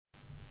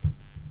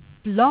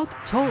Blog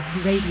Talk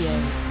Radio.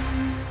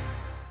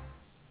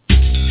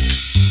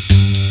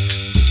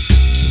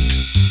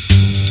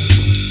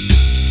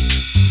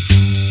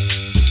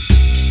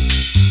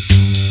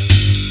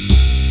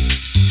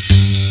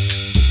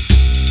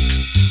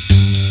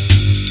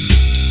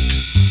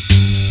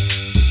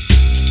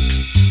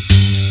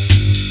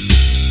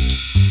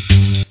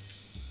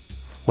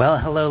 Well,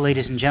 hello,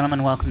 ladies and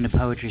gentlemen. Welcome to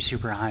Poetry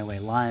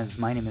Superhighway Live.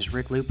 My name is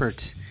Rick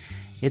Lupert.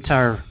 It's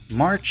our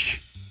March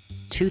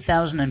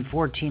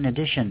 2014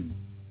 edition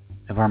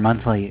of our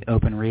monthly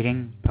open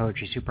reading,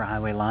 Poetry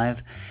Superhighway Live.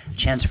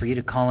 A chance for you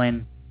to call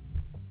in,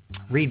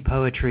 read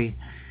poetry,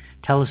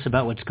 tell us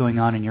about what's going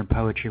on in your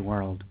poetry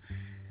world.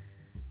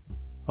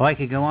 Oh, I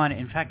could go on.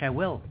 In fact, I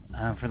will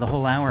for the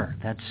whole hour.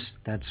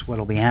 That's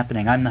what'll be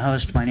happening. I'm the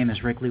host. My name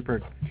is Rick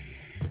Lupert.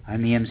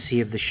 I'm the MC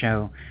of the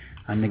show.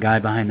 I'm the guy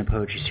behind the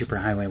Poetry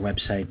Superhighway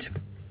website.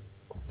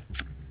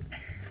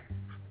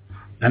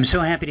 I'm so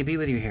happy to be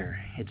with you here.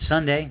 It's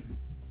Sunday,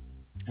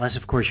 unless,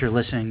 of course, you're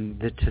listening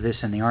to this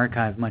in the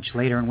archive much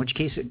later, in which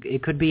case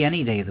it could be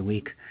any day of the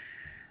week.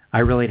 I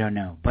really don't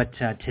know. But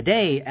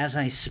today, as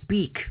I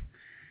speak,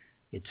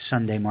 it's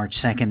Sunday, March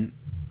 2nd.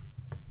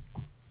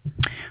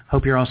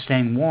 Hope you're all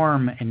staying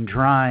warm and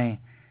dry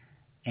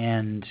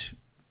and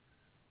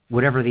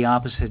whatever the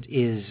opposite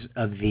is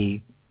of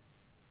the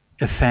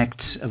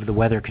effects of the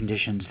weather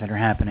conditions that are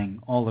happening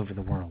all over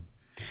the world.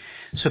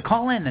 So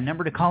call in. The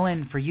number to call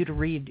in for you to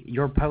read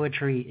your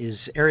poetry is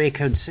area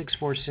code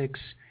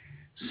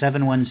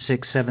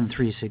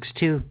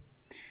 646-716-7362.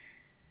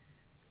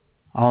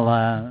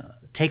 I'll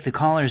take the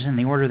callers in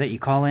the order that you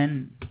call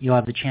in. You'll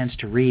have the chance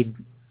to read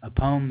a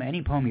poem,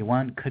 any poem you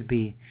want. Could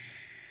be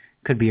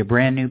a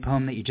brand new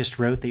poem that you just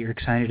wrote that you're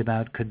excited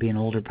about. Could be an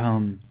older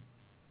poem,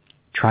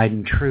 tried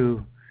and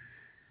true.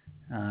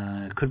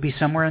 Could be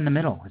somewhere in the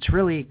middle. It's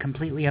really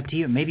completely up to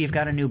you. Maybe you've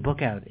got a new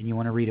book out and you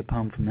want to read a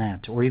poem from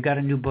that. Or you've got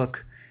a new book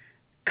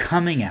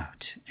coming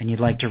out and you'd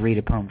like to read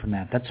a poem from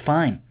that. That's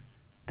fine.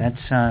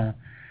 That's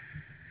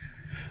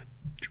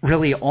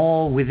really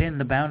all within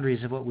the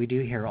boundaries of what we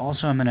do here.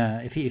 Also, I'm going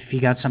to, if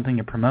you got something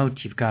to promote,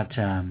 you've got,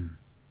 I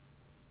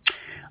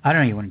don't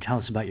know, you want to tell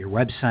us about your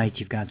website,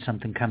 you've got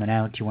something coming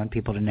out you want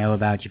people to know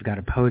about, you've got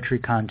a poetry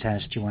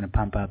contest you want to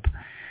pump up,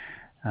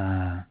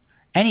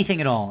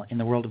 anything at all in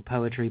the world of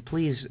poetry,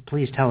 please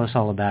tell us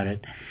all about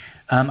it.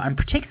 I'm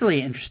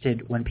particularly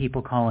interested when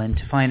people call in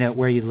to find out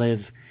where you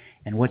live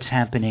and what's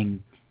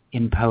happening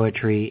in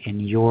poetry in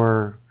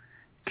your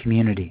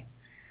community.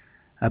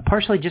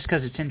 Partially just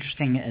because it's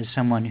interesting as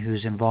someone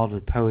who's involved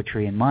with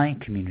poetry in my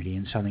community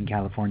in Southern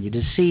California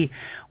to see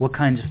what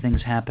kinds of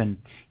things happen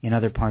in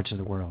other parts of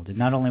the world. And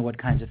not only what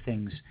kinds of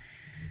things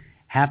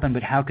happen,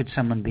 but how could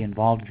someone be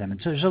involved with them.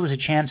 And so there's always a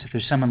chance if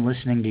there's someone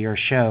listening to your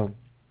show,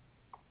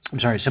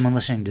 someone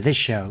listening to this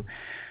show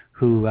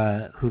who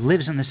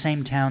lives in the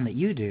same town that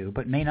you do,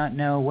 but may not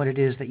know what it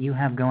is that you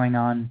have going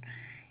on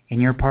in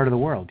your part of the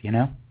world, you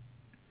know?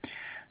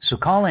 So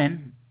call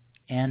in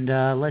and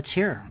let's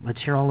hear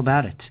all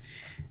about it.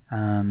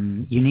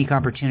 Unique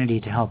opportunity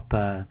to help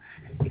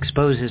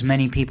expose as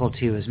many people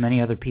to as many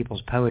other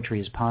people's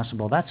poetry as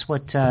possible. That's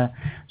what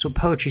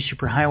Poetry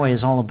Superhighway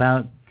is all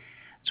about.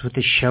 That's what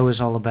this show is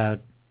all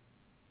about.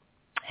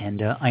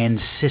 And I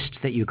insist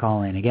that you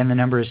call in. Again, the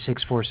number is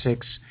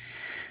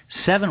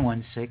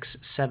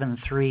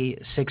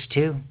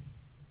 646-716-7362.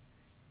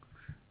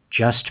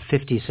 Just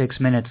 56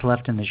 minutes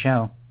left in the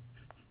show.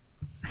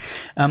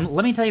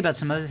 Let me tell you about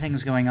some other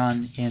things going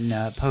on in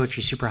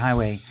Poetry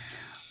Superhighway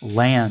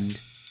land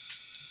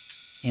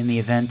in the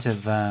event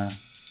of an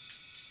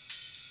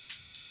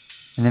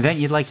event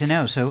you'd like to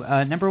know. So,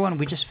 number one,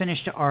 we just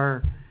finished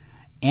our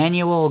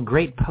annual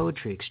Great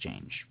Poetry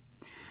Exchange.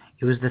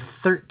 It was the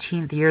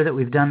 13th year that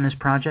we've done this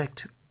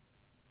project,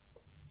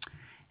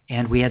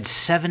 and we had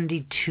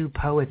 72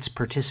 poets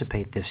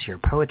participate this year.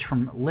 Poets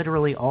from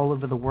literally all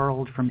over the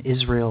world, from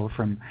Israel,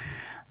 from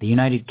the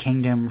United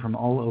Kingdom, from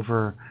all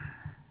over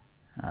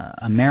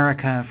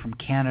America, from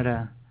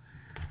Canada.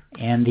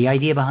 And the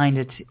idea behind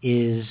it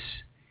is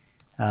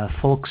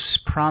folks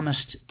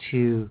promised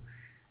to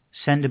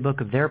send a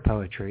book of their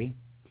poetry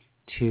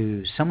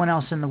to someone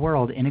else in the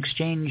world. In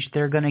exchange,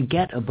 they're going to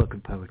get a book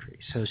of poetry.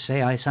 So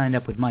say I signed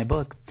up with my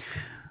book,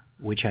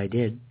 which I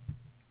did.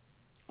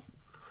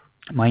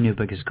 My new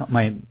book is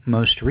my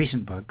most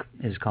recent book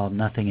is called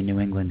Nothing in New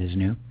England is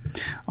New.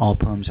 All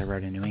poems I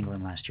wrote in New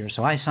England last year.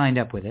 So I signed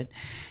up with it,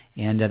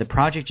 and the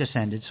project just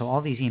ended. So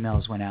all these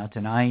emails went out,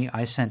 and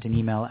I sent an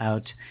email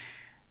out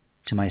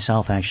to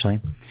myself, actually,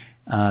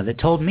 that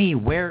told me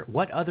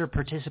what other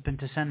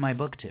participant to send my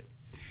book to.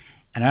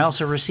 And I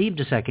also received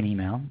a second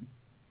email.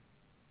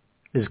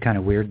 This is kind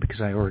of weird because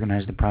I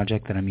organized the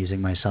project that I'm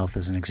using myself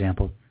as an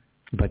example,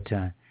 but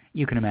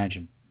you can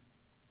imagine.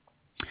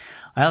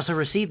 I also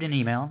received an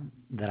email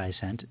that I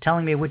sent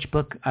telling me which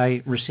book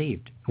I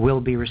will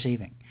be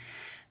receiving.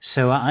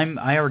 So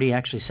I already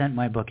actually sent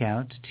my book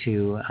out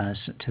to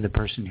the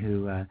person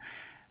who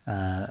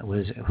I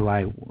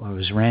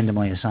was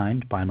randomly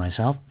assigned by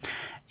myself,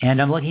 And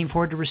I'm looking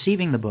forward to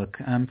receiving the book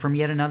from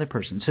yet another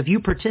person. So if you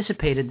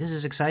participated, this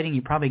is exciting.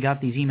 You probably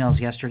got these emails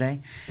yesterday.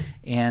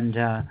 And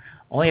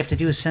all you have to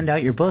do is send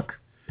out your book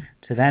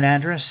to that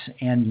address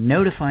and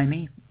notify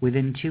me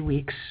within 2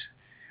 weeks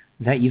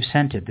that you've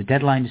sent it. The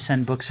deadline to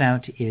send books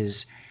out is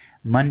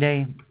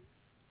Monday,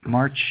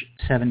 March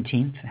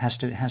 17th.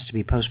 It has to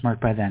be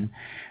postmarked by then.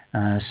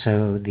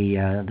 So the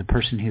other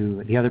person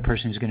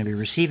who's going to be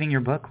receiving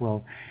your book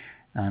will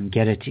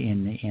get it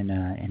in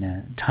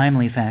a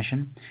timely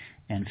fashion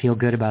and feel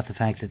good about the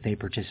fact that they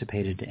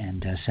participated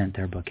and sent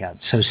their book out.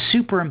 So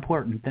super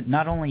important that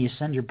not only you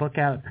send your book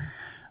out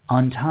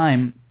on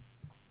time,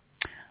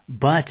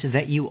 but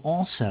that you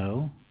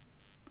also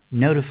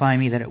notify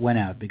me that it went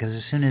out. Because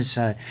as soon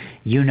as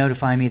you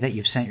notify me that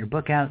you've sent your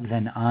book out,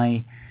 then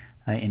I,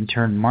 in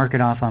turn, mark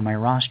it off on my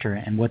roster.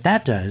 And what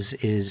that does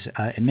is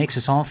it makes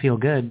us all feel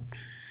good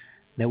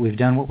that we've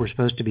done what we're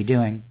supposed to be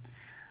doing.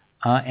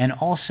 And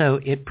also,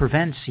 it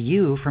prevents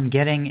you from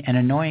getting an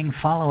annoying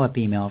follow-up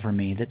email from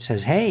me that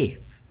says, hey,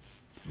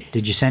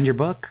 did you send your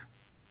book?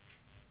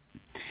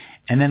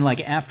 And then,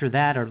 after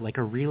that, or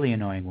a really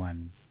annoying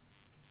one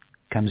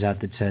comes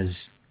out that says,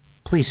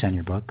 please send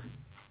your book.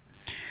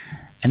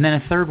 And then a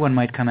third one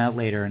might come out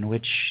later in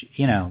which,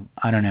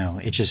 I don't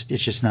know, it's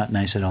just not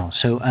nice at all.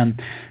 So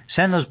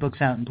send those books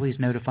out and please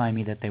notify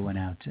me that they went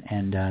out.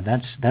 And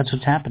that's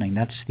what's happening.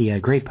 That's the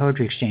Great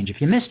Poetry Exchange.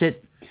 If you missed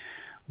it,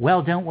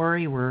 well, don't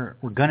worry, we're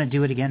going to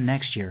do it again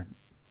next year.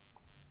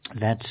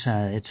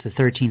 It's the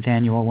 13th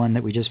annual one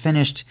that we just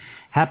finished.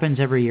 Happens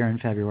every year in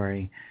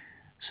February,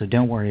 so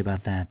don't worry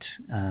about that.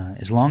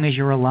 As long as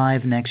you're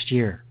alive next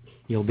year,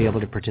 you'll be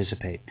able to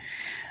participate.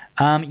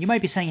 You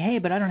might be saying, hey,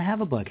 but I don't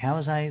have a book. How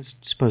was I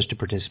supposed to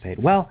participate?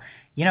 Well,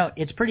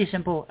 it's pretty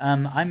simple.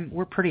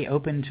 We're pretty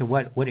open to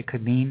what it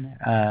could mean,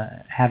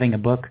 having a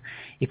book.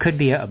 It could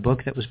be a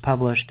book that was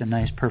published, a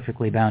nice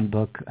perfectly bound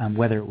book,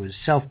 whether it was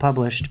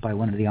self-published by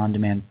one of the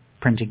on-demand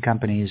printing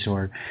companies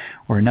or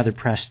another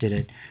press did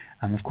it.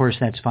 Of course,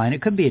 that's fine.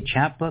 It could be a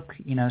chapbook,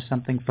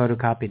 something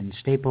photocopied and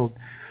stapled,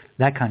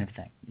 that kind of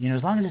thing.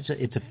 As long as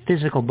it's a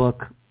physical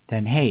book,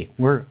 then, hey,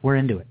 we're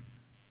into it.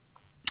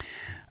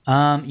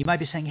 You might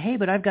be saying, hey,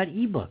 but I've got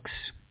ebooks.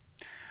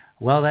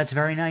 Well, that's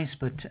very nice,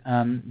 but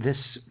this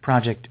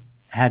project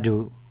had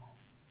to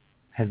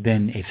have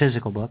been a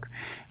physical book.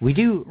 We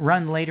do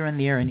run later in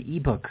the year an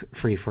ebook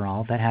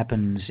free-for-all. That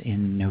happens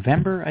in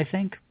November, I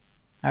think.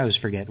 I always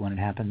forget when it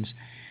happens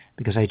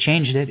because I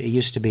changed it. It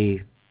used to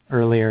be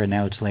earlier, and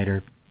now it's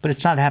later. But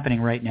it's not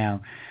happening right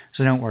now,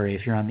 so don't worry.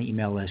 If you're on the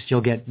email list,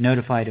 you'll get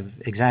notified of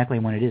exactly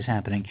when it is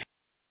happening.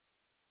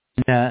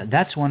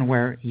 That's one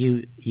where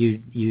you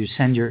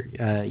send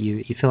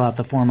you fill out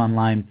the form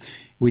online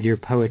with your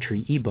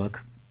poetry ebook.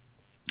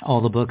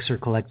 All the books are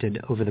collected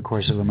over the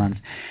course of a month,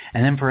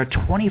 and then for a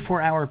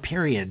 24-hour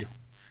period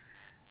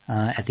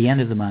at the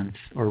end of the month,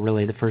 or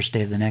really the first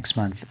day of the next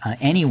month,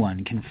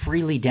 anyone can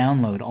freely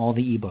download all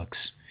the ebooks.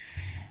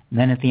 And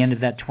then at the end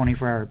of that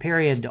 24-hour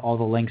period, all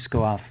the links go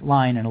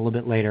offline, and a little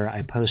bit later,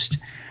 I post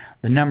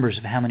the numbers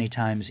of how many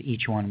times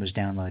each one was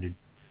downloaded,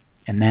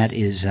 and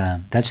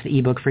that's the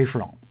ebook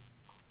free-for-all.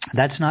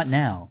 That's not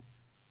now.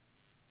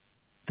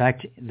 In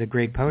fact, the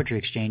Great Poetry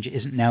Exchange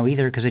isn't now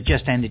either because it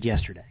just ended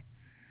yesterday.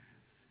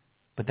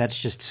 But that's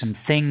just some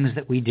things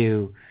that we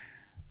do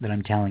that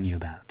I'm telling you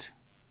about.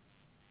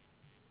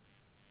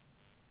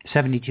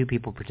 72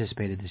 people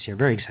participated this year.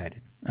 Very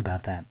excited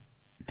about that.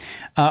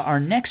 Our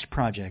next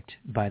project,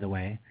 by the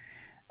way,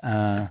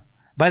 the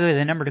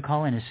number to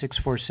call in is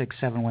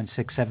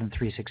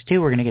 646-716-7362.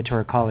 We're going to get to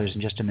our callers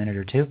in just a minute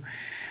or two.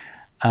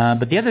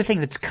 But the other thing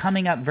that's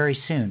coming up very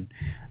soon,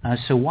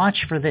 so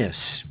watch for this.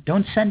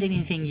 Don't send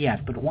anything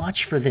yet, but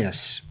watch for this.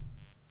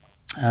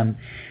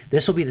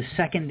 This will be the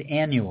second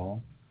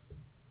annual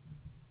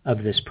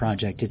of this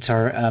project. It's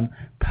our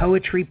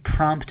Poetry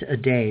Prompt a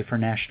Day for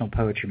National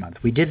Poetry Month.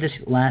 We did this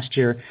last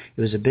year.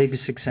 It was a big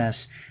success.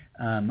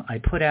 I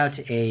put out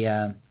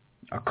a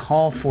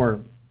call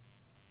for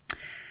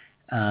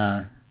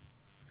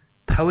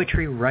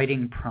poetry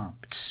writing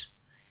prompts.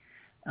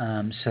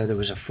 So there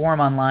was a form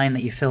online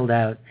that you filled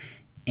out,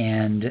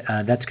 and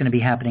that's going to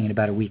be happening in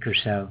about a week or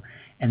so.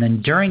 And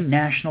then during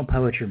National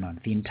Poetry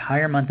Month, the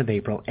entire month of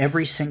April,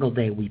 every single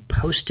day we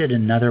posted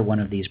another one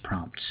of these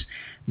prompts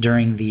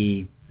during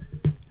the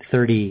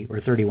 30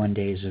 or 31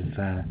 days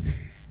of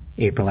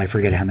April. I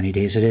forget how many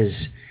days it is.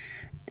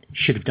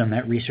 Should have done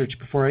that research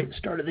before I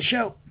started the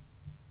show.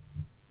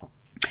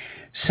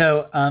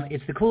 So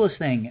it's the coolest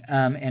thing,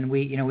 and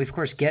we of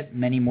course get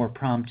many more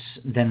prompts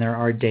than there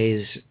are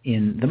days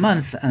in the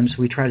month. So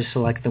we try to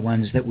select the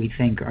ones that we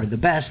think are the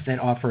best, that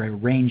offer a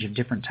range of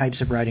different types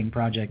of writing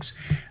projects,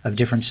 of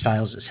different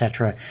styles,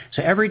 etc.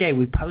 So every day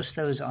we post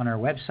those on our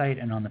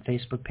website and on the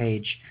Facebook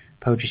page,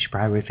 Poetry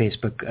Superhighway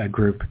Facebook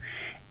group,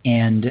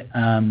 and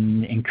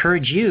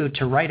encourage you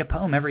to write a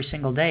poem every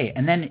single day.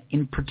 And then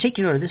in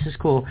particular, this is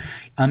cool,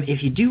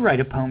 if you do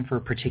write a poem for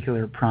a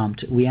particular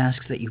prompt, we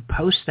ask that you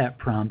post that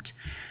prompt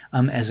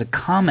as a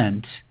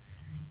comment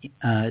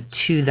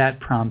to that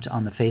prompt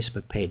on the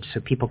Facebook page so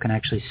people can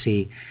actually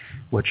see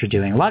what you're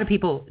doing. A lot of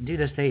people do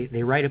this.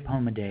 They write a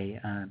poem a day.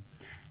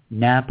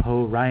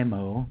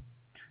 NaPoWriMo,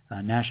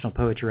 National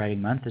Poetry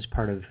Writing Month, is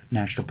part of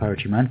National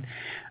Poetry Month.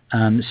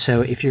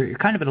 So if you're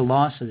kind of at a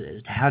loss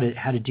as to how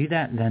to do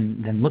that,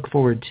 then look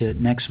forward to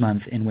next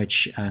month, in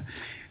which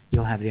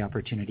you'll have the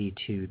opportunity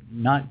to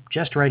not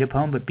just write a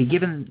poem, but be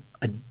given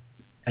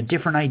a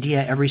different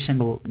idea every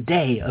single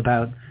day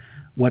about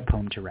what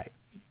poem to write,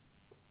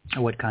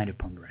 or what kind of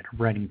poem to write, a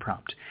writing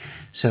prompt.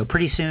 So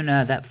pretty soon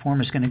that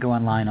form is going to go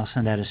online. I'll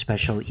send out a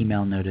special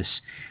email notice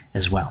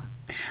as well.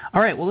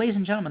 All right, well, ladies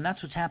and gentlemen,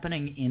 that's what's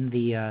happening in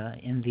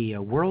the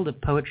world of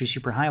Poetry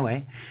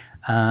Superhighway.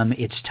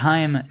 It's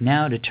time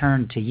now to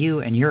turn to you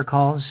and your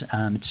calls.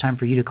 It's time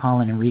for you to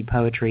call in and read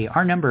poetry.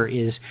 Our number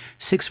is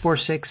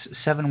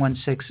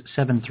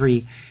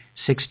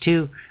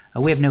 646-716-7362.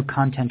 We have no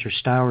content or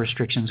style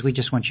restrictions. We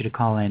just want you to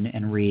call in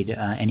and read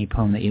any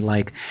poem that you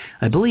like.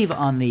 I believe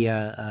on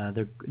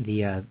the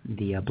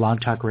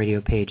Blog Talk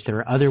Radio page there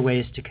are other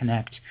ways to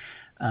connect.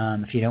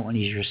 If you don't want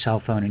to use your cell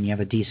phone and you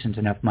have a decent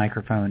enough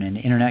microphone and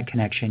internet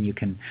connection, you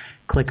can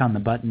click on the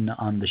button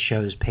on the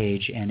show's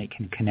page and it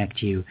can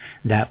connect you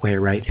that way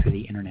right through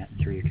the internet,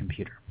 through your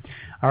computer.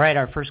 All right,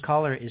 our first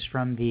caller is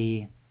from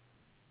the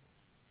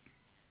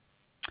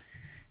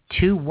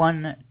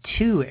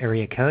 212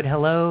 area code.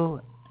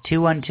 Hello,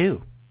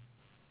 212.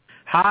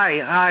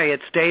 Hi,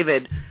 it's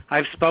David.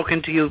 I've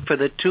spoken to you for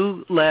the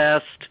two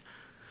last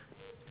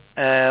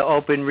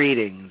open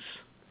readings.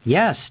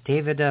 Yes,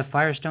 David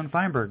Firestone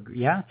Feinberg,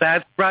 yeah?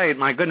 That's right.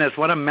 My goodness,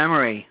 what a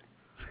memory.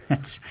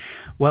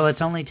 Well,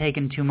 it's only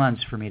taken 2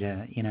 months for me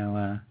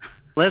to,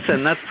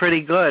 Listen, that's pretty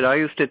good. I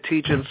used to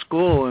teach in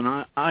school,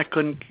 and I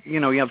couldn't,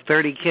 you have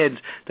 30 kids.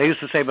 They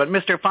used to say, but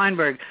Mr.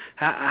 Feinberg,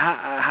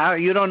 how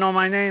you don't know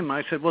my name?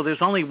 I said, well,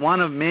 there's only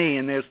one of me,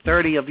 and there's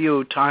 30 of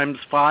you times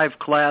 5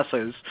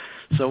 classes.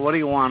 So what do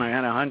you want? I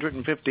had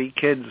 150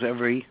 kids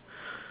every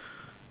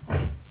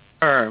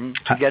term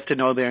to get to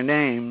know their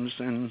names,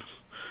 and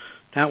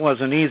that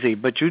wasn't easy,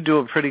 but you do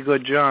a pretty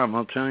good job,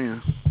 I'll tell you.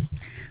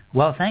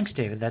 Well, thanks,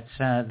 David. That's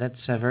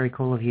very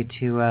cool of you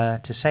to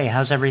say.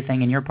 How's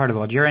everything in your part of the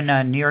world? You're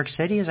in New York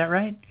City, is that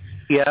right?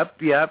 Yep.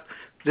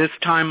 This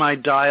time I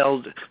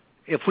dialed.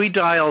 If we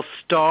dial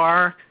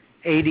star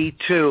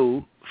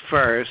 82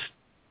 first,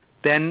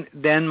 then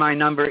my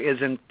number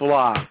isn't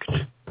blocked.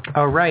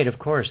 Oh, right. Of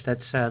course.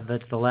 That's the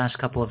last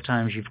couple of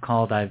times you've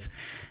called. I've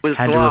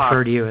had blocked. To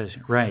refer to you as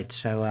right.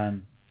 So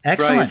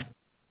excellent. Right.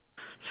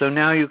 So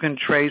now you can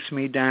trace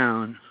me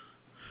down.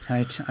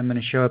 Right. I'm going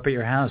to show up at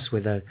your house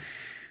with a...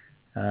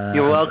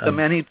 You're welcome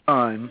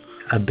anytime.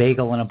 A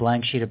bagel and a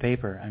blank sheet of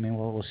paper. I mean,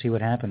 we'll see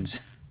what happens.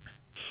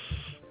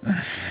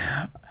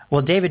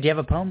 Well, David, do you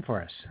have a poem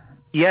for us?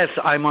 Yes,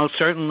 I most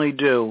certainly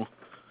do.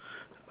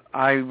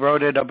 I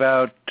wrote it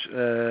about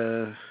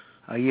a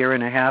year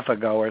and a half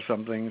ago or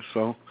something,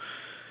 so...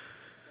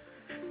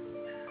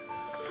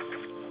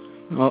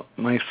 Well,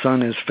 my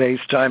son is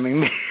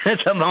FaceTiming me at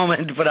the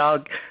moment, but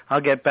I'll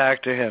get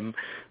back to him.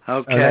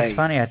 Okay. Oh, that's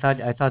funny. I thought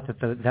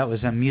that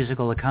was a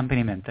musical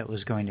accompaniment that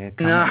was going to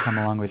come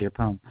along with your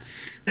poem.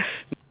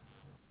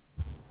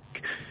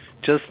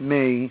 Just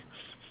me.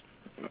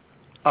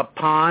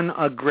 Upon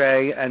a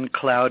gray and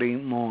cloudy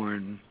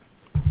morn.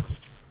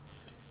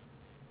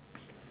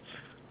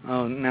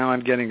 Oh, now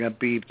I'm getting a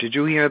beep. Did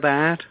you hear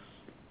that?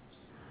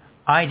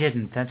 I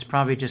didn't. That's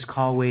probably just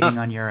call waiting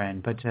on your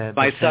end. But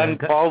my son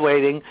call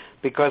waiting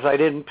because I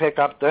didn't pick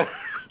up the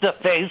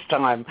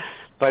FaceTime.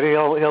 But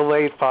he'll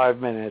wait 5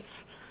 minutes.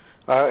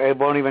 It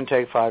won't even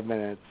take 5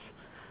 minutes.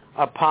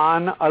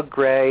 Upon a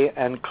gray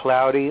and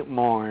cloudy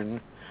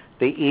morn,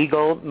 the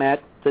eagle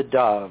met the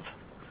dove.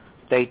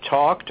 They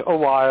talked a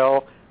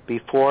while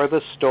before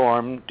the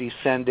storm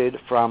descended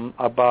from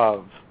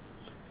above.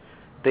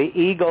 The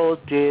eagle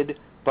did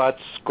but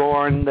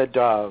scorn the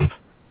dove.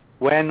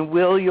 When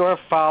will your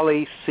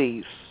folly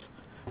cease?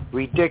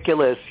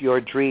 Ridiculous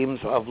your dreams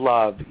of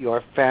love,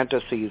 your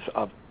fantasies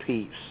of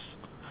peace.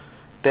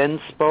 Then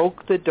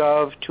spoke the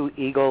dove to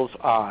eagle's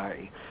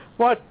eye.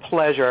 What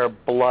pleasure,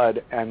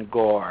 blood and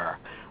gore!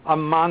 A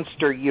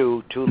monster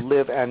you to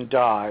live and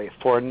die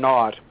for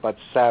naught but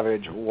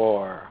savage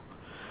war.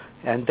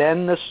 And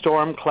then the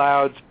storm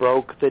clouds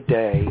broke the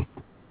day.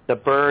 The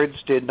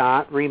birds did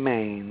not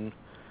remain,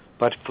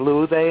 but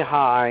flew they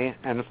high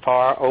and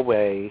far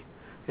away,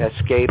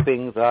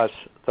 escaping thus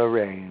the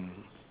rain.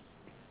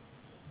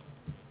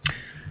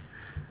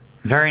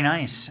 Very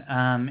nice.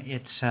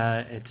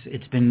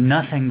 It's been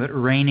nothing but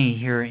rainy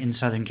here in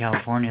Southern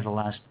California the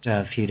last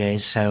few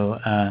days. So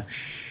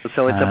it's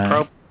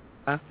appropriate.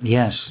 Huh?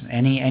 Yes.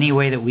 Any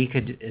way that we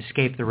could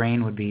escape the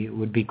rain would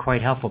be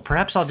quite helpful.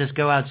 Perhaps I'll just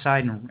go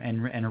outside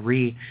and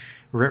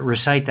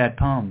recite that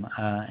poem.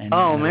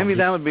 Maybe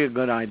that would be a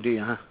good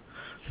idea. Huh?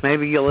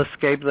 Maybe you'll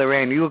escape the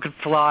rain. You could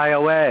fly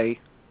away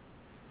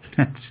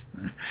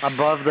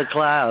above the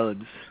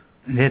clouds.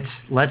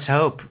 Let's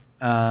hope.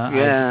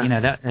 Yeah.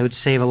 That would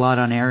save a lot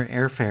on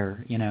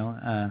airfare.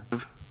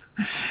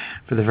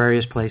 for the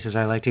various places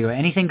I like to go.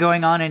 Anything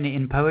going on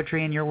in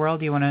poetry in your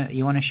world you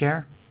wanna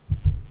share?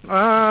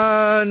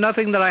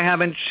 Nothing that I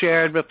haven't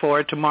shared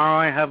before. Tomorrow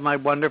I have my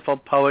wonderful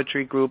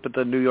poetry group at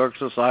the New York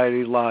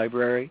Society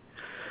Library.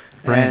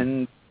 Right.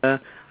 And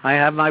I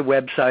have my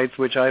websites,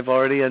 which I've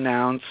already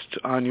announced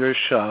on your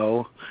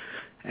show.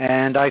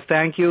 And I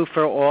thank you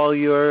for all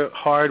your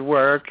hard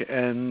work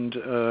and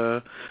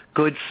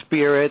good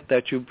spirit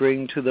that you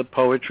bring to the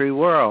poetry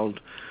world.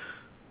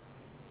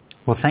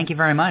 Well, thank you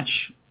very much.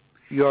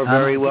 You're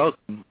very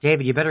welcome.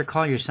 David, you better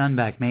call your son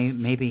back.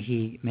 Maybe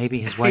his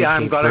wife. Yeah,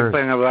 I'm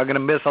going to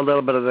miss a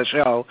little bit of the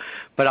show,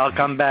 but I'll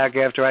come back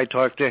after I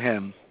talk to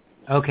him.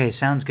 Okay,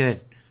 sounds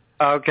good.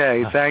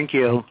 Okay, thank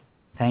you.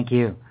 Thank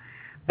you.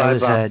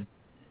 Bye,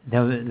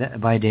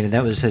 Bye, David.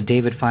 That was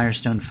David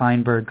Firestone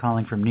Feinberg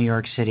calling from New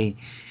York City.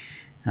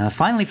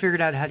 Finally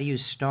figured out how to use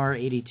star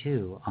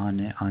 82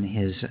 on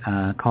his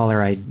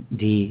caller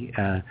ID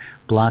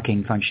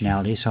blocking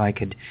functionality, so I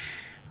could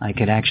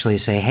actually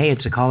say, hey,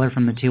 it's a caller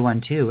from the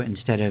 212,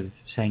 instead of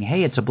saying,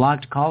 hey, it's a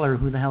blocked caller,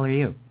 who the hell are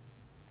you?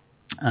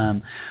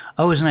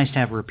 Always nice to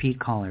have repeat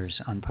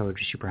callers on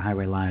Poetry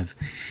Superhighway Live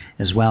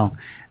as well.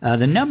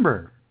 The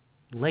number,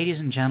 ladies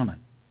and gentlemen,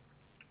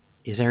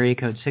 is area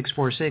code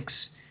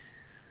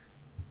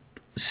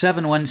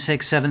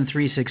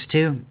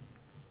 646-716-7362.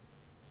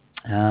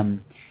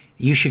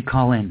 You should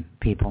call in,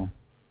 people.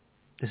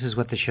 This is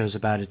what the show's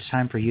about. It's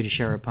time for you to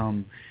share a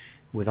poem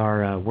with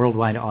our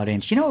worldwide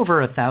audience. You know,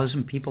 over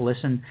 1,000 people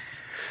listen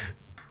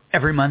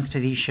every month to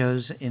these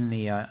shows in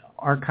the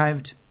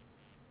archived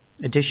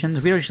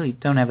editions. We usually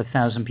don't have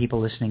 1,000 people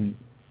listening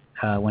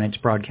when it's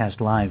broadcast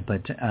live,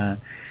 but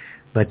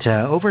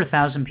over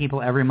 1,000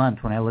 people every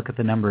month, when I look at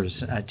the numbers,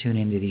 tune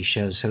into these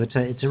shows. So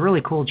it's a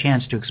really cool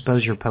chance to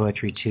expose your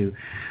poetry to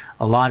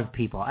a lot of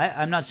people.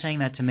 I'm not saying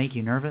that to make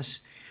you nervous.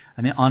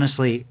 I mean,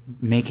 honestly,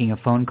 making a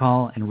phone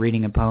call and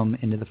reading a poem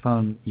into the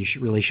phone, you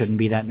really shouldn't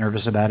be that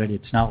nervous about it.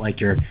 It's not like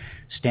you're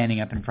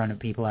standing up in front of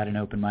people at an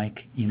open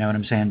mic. You know what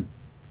I'm saying?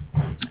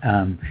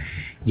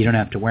 You don't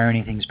have to wear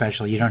anything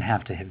special. You don't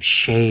have to have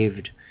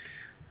shaved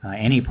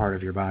any part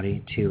of your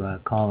body to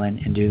call in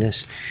and do this.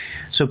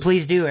 So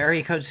please do.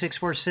 Area code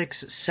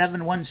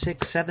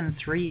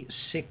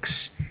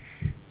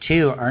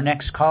 646-716-7362. Our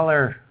next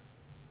caller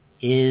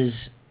is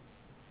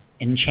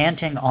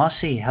Enchanting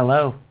Aussie.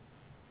 Hello.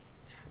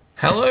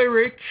 Hello,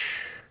 Rick.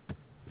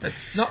 It's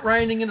not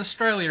raining in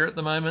Australia at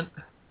the moment.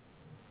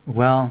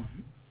 Well,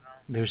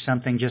 there's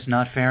something just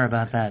not fair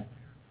about that.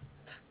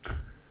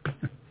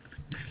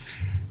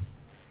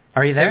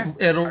 Are you there?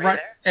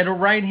 It'll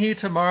rain here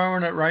tomorrow,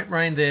 and it won't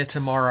rain there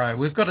tomorrow.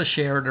 We've got to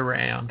share it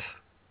around.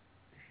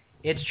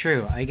 It's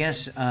true. I guess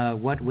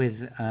what with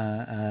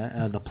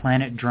the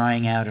planet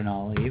drying out and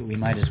all, we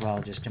might as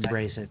well just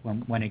embrace it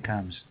when it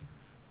comes.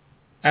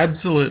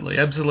 Absolutely,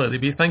 absolutely.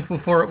 Be thankful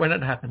for it when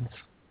it happens.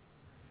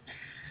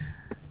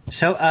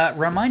 So,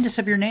 remind us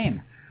of your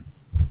name.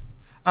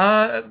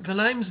 The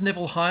name's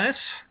Neville Hyatt,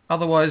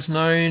 otherwise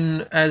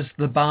known as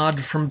the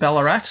Bard from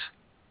Ballarat.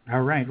 Oh,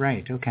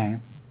 right, okay.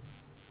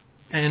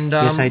 And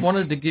yes,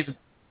 wanted to give...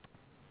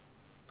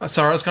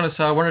 Sorry, I was going to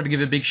say I wanted to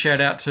give a big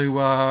shout out to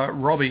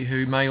Robbie,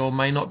 who may or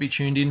may not be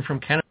tuned in from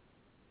Canada.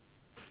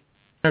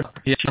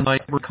 He actually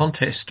made a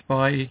contest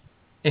by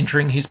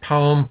entering his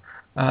poem,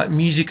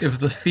 Music of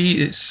the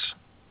Fears.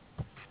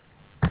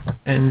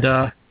 And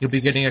you'll be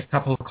getting a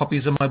couple of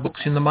copies of my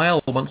books in the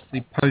mail once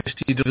the post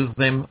delivers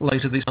them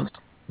later this month.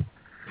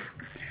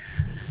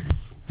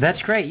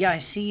 That's great. Yeah,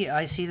 I see.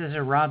 There's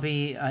a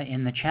Robbie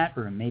in the chat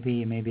room.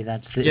 Maybe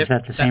that's is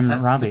that the same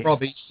Robbie?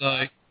 Robbie.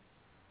 So.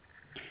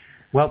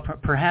 Well,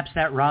 perhaps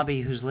that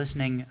Robbie who's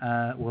listening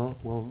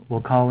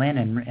will call in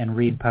and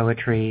read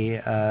poetry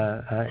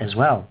as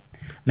well.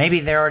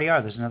 Maybe there already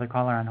are. There's another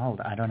caller on hold.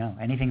 I don't know.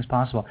 Anything's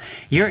possible.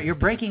 You're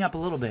breaking up a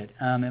little bit.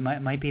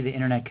 It might be the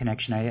internet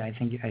connection. I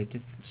think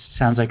it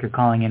sounds like you're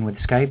calling in with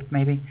Skype,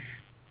 maybe?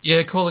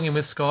 Yeah, calling in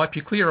with Skype.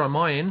 You're clear on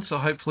my end, so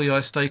hopefully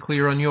I stay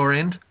clear on your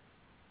end.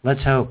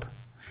 Let's hope.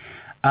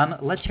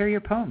 Let's hear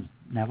your poem,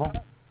 Neville.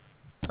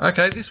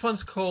 Okay, this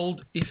one's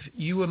called If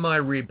You Were My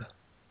Rib.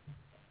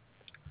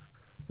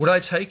 Would I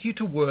take you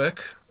to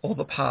work or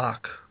the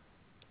park?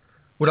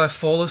 Would I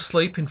fall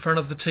asleep in front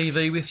of the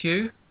TV with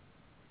you?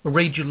 Or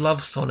read you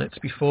love sonnets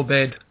before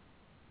bed?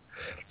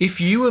 If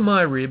you were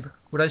my rib,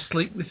 would I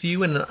sleep with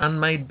you in an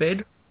unmade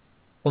bed,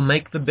 or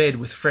make the bed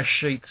with fresh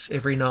sheets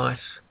every night?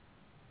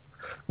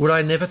 Would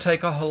I never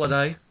take a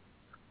holiday,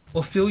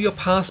 or fill your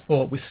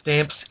passport with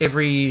stamps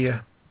every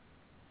year?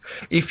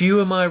 If you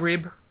were my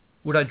rib,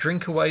 would I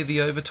drink away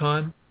the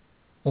overtime,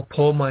 or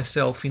pour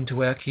myself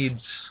into our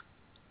kids?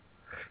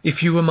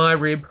 If you were my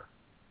rib,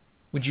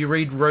 would you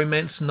read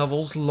romance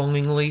novels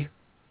longingly,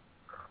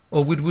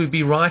 or would we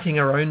be writing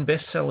our own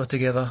bestseller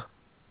together?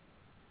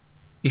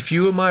 If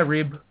you were my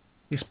rib,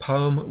 this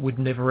poem would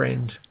never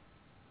end.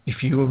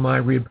 If you were my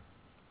rib.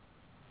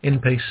 In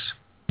peace.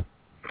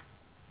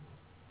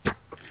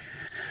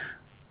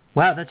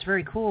 Wow, that's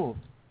very cool,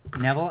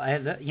 Neville.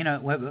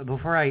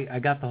 Before I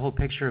got the whole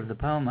picture of the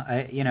poem,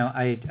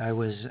 I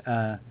was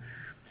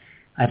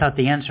I thought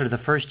the answer to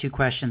the first two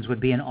questions would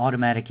be an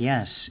automatic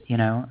yes.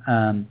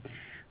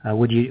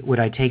 Would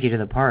I take you to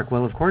the park?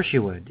 Well, of course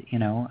you would.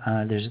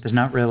 There's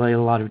not really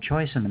a lot of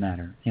choice in the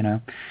matter.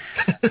 You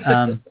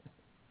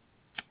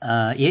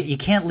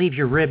can't leave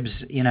your ribs.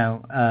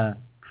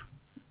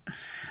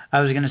 I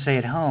was going to say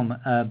at home,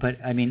 but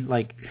I mean,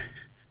 like,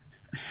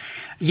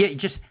 yeah,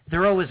 just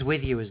they're always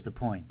with you is the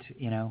point.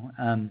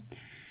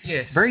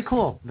 Yes. Very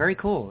cool. Very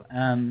cool.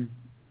 But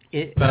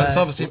it's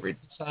obviously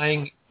written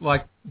saying,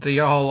 like, the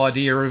whole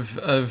idea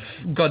of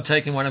God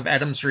taking one of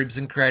Adam's ribs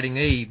and creating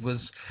Eve was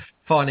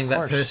finding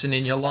that person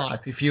in your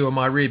life. If you were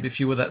my rib, if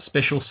you were that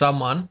special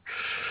someone,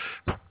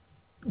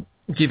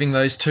 giving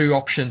those two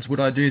options, would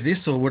I do this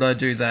or would I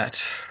do that?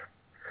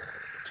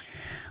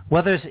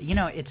 Well, there's,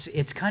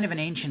 it's kind of an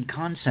ancient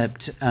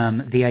concept,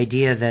 the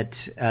idea that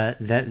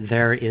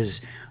there is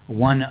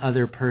one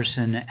other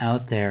person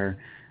out there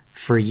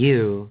for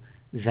you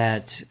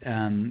that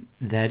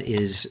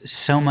is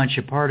so much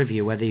a part of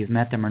you, whether you've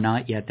met them or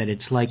not yet, that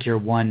it's like your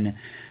one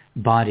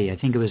body. I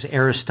think it was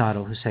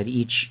Aristotle who said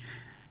each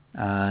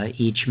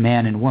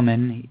man and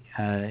woman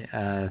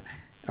are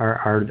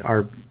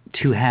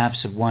two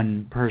halves of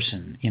one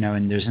person.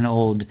 And there's an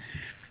old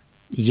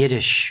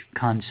Yiddish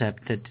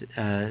concept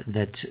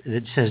that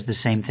says the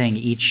same thing.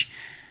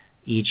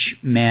 Each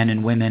man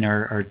and women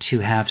are two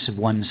halves of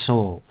one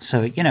soul.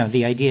 So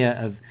the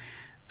idea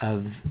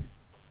of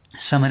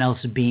someone else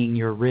being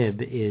your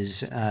rib is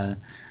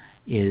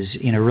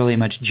really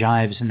much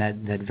jives in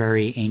that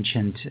very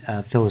ancient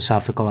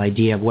philosophical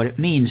idea of what it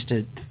means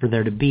for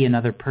there to be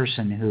another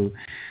person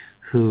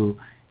who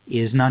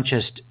is not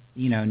just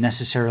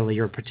necessarily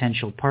your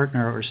potential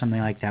partner or something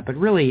like that, but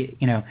really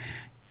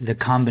the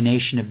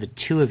combination of the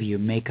two of you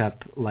make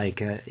up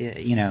like a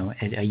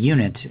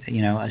unit,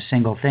 a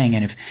single thing.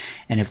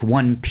 And if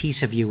one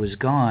piece of you is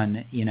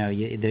gone,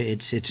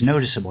 it's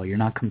noticeable. You're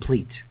not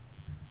complete.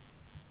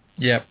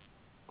 Yep.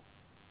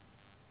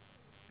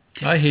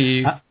 I hear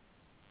you.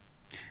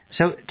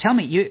 So tell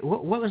me,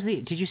 what was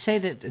did you say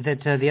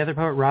that the other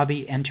poet,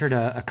 Robbie, entered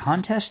a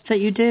contest that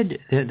you did?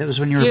 That was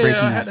when you were breaking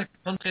up? Yeah, I had a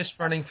contest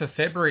running for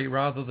February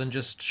rather than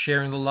just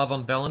sharing the love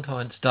on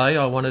Valentine's Day.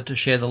 I wanted to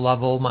share the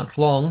love all month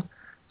long.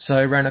 So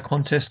I ran a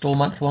contest all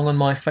month long on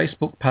my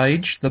Facebook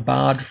page, The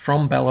Bard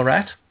from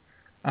Ballarat,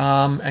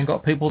 and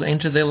got people to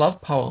enter their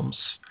love poems.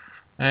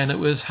 And it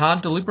was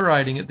hard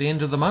deliberating at the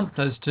end of the month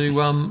as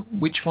to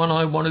which one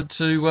I wanted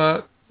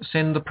to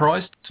send the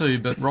prize to,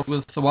 but Rob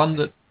was the one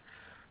that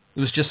it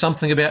was just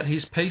something about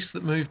his piece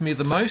that moved me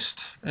the most,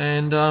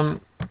 and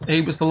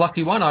he was the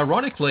lucky one.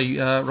 Ironically,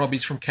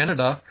 Robbie's from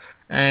Canada,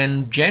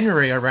 and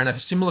January I ran a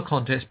similar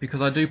contest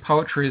because I do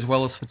poetry as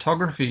well as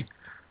photography.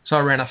 So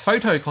I ran a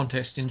photo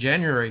contest in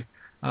January,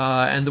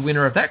 and the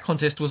winner of that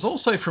contest was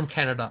also from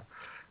Canada.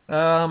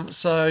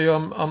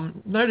 So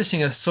I'm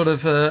noticing a sort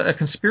of a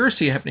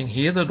conspiracy happening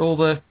here that all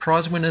the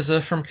prize winners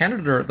are from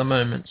Canada at the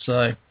moment.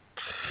 So,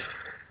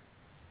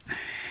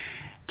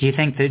 do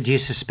you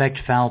suspect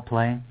foul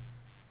play?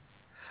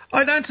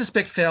 I don't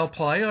suspect foul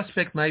play. I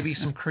suspect maybe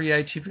some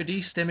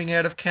creativity stemming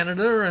out of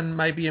Canada, and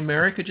maybe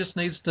America just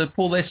needs to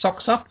pull their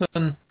socks up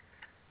and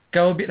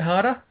go a bit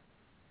harder.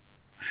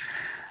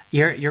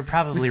 You're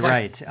probably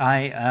right.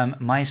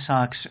 My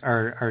socks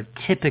are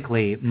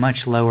typically much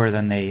lower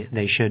than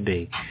they should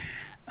be,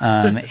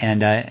 and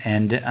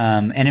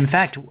in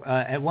fact,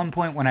 at one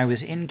point when I was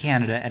in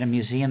Canada at a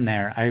museum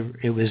there,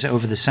 it was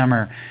over the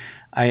summer.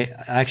 I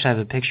actually have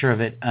a picture of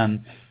it.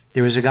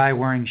 There was a guy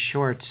wearing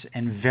shorts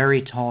and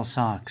very tall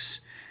socks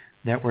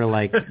that were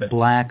like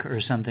black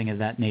or something of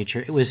that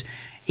nature.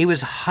 It was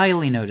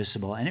highly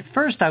noticeable, and at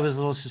first I was a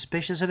little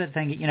suspicious of it,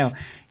 thinking,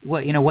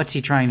 what's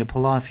he trying to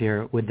pull off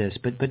here with this?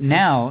 But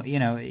now,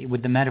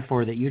 with the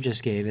metaphor that you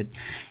just gave,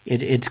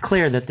 it's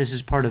clear that this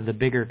is part of the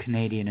bigger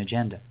Canadian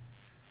agenda.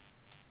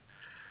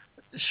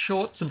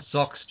 Shorts and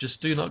socks just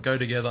do not go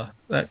together.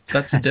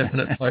 That's a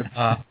definite faux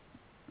pas.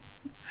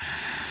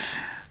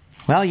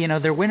 Well,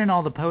 they're winning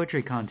all the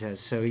poetry contests,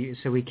 so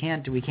we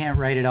can't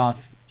write it off,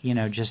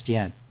 just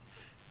yet.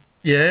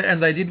 Yeah,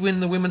 and they did win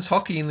the women's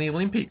hockey in the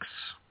Olympics.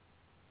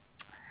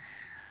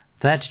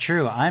 That's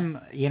true.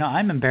 I'm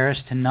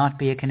embarrassed to not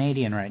be a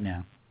Canadian right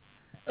now.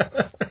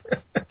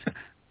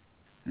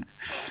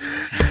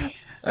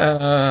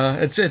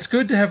 It's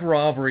good to have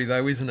rivalry,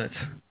 though, isn't it?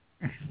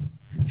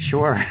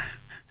 Sure.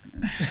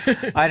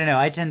 I don't know.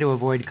 I tend to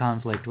avoid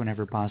conflict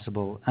whenever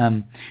possible.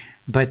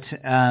 But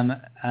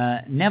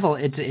Neville,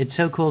 it's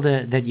so cool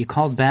that you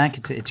called back.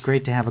 It's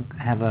great to have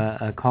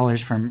a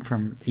callers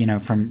from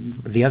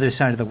the other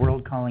side of the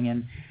world calling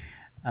in.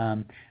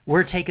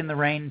 We're taking the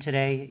reign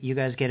today. You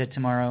guys get it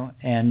tomorrow,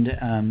 and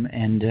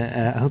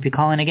I hope you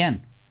call in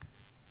again.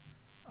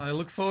 I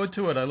look forward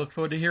to it. I look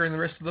forward to hearing the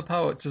rest of the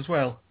poets as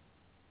well.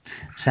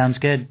 Sounds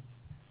good.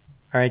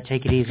 All right,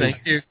 take it easy.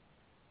 Thank you.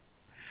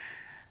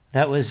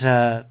 That was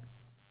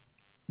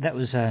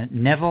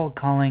Neville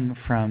calling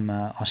from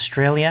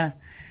Australia.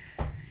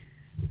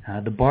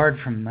 The Bard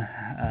from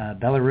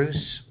Belarus.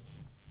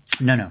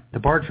 No, the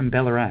Bard from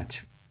Ballarat.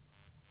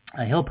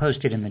 He'll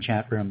post it in the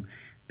chat room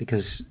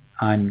because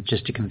I'm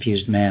just a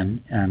confused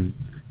man. And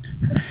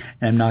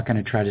I'm not going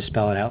to try to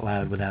spell it out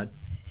loud without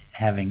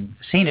having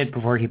seen it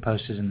before he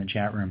posts it in the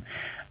chat room.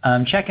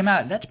 Check him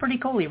out. That's pretty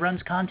cool. He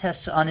runs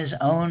contests on his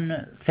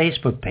own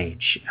Facebook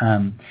page.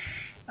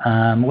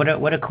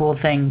 What a cool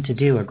thing to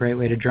do. A great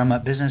way to drum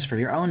up business for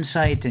your own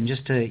site and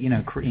just to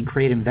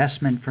create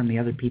investment from the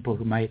other people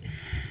who might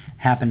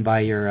happen by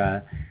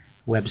your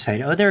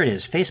website. Oh, there it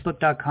is.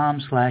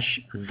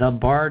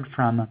 Facebook.com/TheBard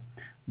from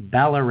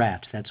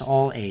Ballarat. That's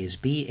all A's.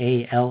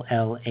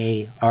 Ballarat.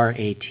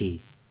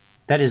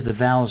 That is, the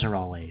vowels are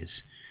all A's.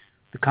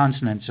 The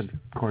consonants, of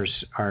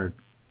course, are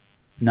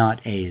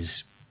not A's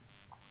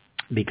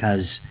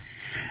because,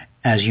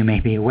 as you may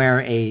be aware,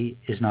 A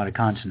is not a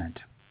consonant.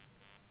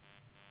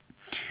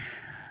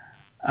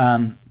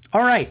 All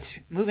right,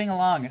 moving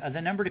along.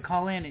 The number to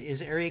call in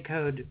is area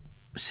code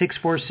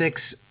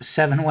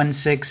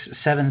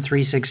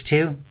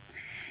 646-716-7362.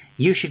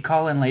 You should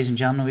call in, ladies and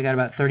gentlemen. We got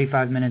about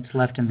 35 minutes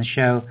left in the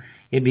show.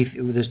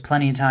 There's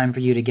plenty of time for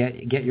you to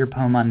get your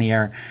poem on the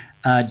air.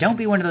 Don't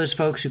be one of those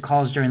folks who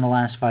calls during the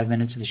last 5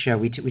 minutes of the show.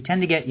 We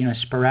tend to get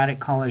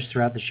sporadic callers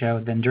throughout the show.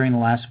 Then during the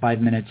last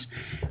 5 minutes,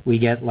 we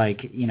get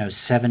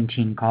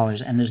 17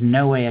 callers, and there's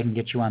no way I can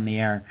get you on the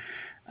air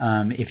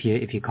if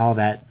you call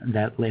that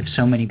if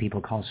so many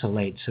people call so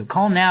late. So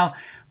call now.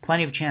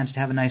 Plenty of chance to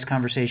have a nice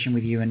conversation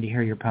with you and to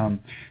hear your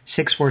poem.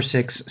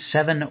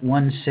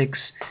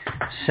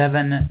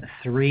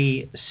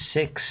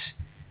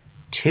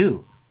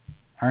 646-716-7362.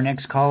 Our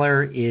next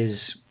caller is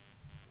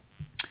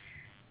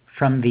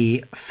from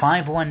the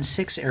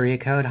 516 area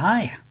code.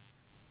 Hi.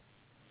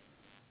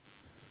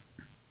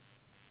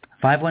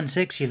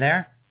 516, you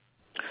there?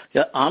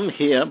 Yeah, I'm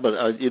here,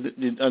 but you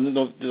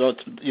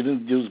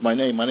didn't use my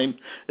name. My name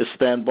is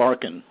Stan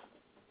Barkin.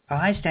 Oh,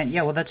 hi, Stan.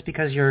 Yeah, well, that's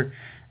because your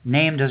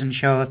name doesn't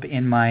show up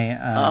in my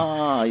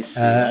I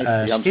see.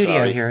 I'm studio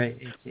sorry. here.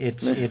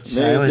 It's I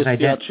always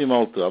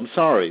I'm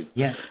sorry.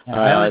 Yeah,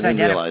 I didn't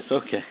realize.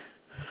 Okay.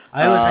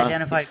 I always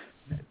identify,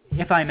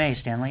 if I may,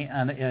 Stanley.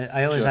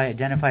 I always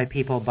identify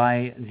people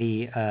by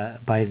the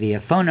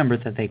phone number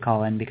that they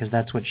call in because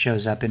that's what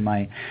shows up in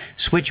my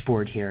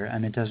switchboard here,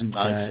 and it doesn't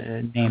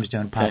names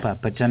don't pop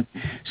up. But you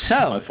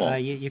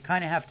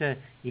kind of have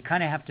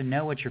to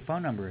know what your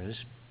phone number is.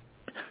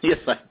 Yes,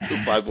 I do,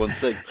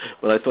 516.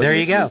 But I thought there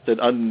you go. Said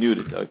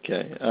unmuted.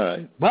 Okay, all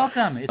right.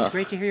 Welcome. It's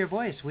great to hear your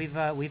voice. We've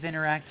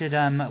interacted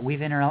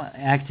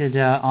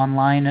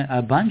online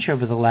a bunch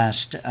over the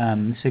last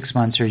 6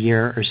 months or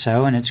year or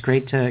so, and it's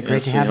great to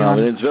have you on.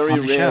 It's very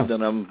on the rare show.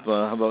 that I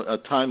have a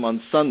time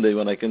on Sunday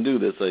when I can do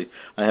this. I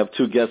have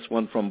two guests,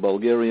 one from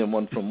Bulgaria and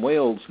one from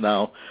Wales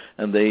now,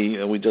 and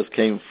we just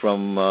came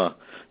from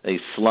a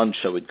slunch,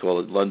 I would call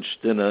it, lunch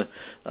dinner,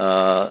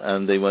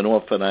 and they went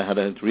off, and I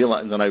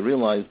realized,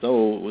 it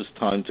was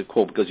time to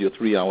call because you're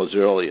 3 hours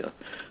earlier.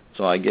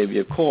 So I gave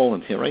you a call,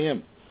 and here I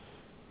am.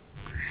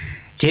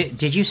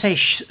 Did you say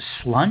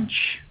slunch?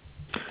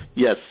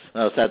 Yes,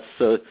 that's,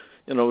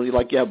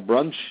 like you have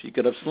brunch, you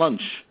could have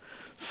slunch,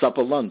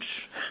 supper lunch.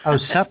 Oh,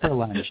 supper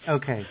lunch,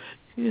 okay.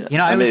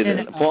 Yeah, I made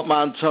a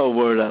portmanteau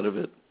word out of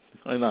it.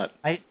 Why not?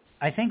 I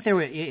think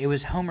it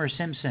was Homer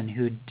Simpson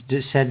who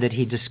said that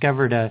he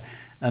discovered a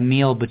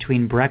meal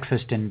between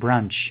breakfast and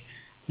brunch.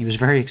 He was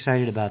very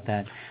excited about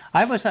that.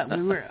 My wife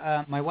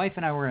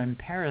and I were in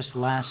Paris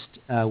last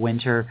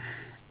winter,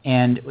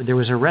 and there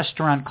was a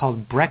restaurant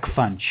called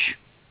Breakfunch.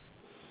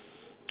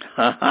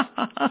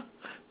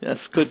 Yes,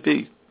 could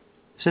be.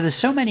 So there's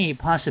so many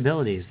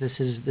possibilities. This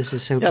is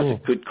so cool. Yes, you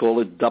could call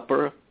it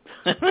Dupper.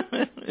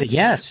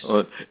 Yes.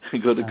 Or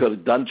go to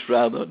Dunch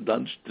rather,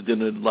 Dunch to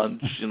dinner,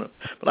 lunch,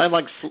 But I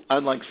like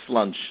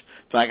slunch.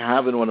 In fact, I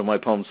have in one of my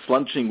poems,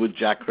 Slunching with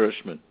Jack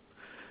Hirschman.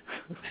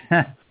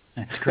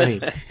 That's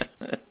great.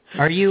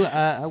 Are you?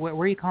 Where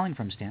are you calling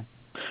from, Stan?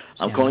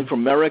 I'm calling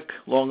from Merrick,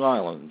 Long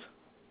Island.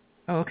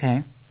 Oh,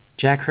 okay.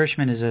 Jack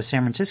Hirschman is a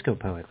San Francisco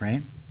poet,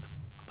 right?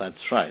 That's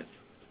right.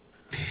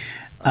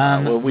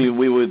 Well, we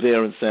were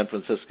there in San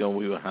Francisco, and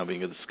we were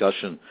having a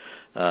discussion,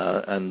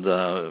 and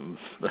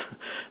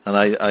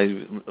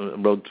I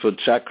wrote for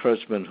Jack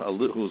Hirschman,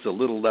 who's a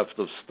little left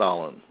of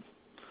Stalin.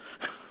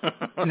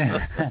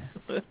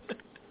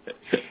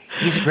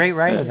 He's a great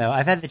writer, though.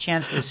 I've had the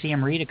chance to see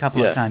him read a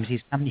couple of times.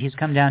 He's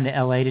come down to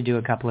L.A. to do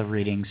a couple of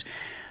readings,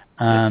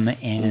 he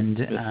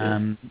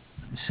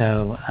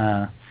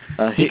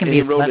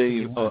wrote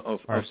a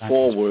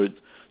foreword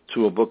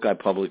to a book I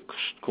published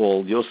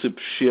called Josip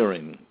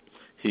Shearing.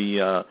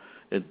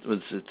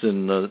 It's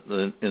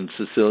in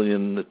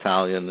Sicilian,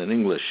 Italian, and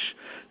English,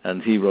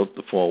 and he wrote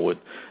the foreword.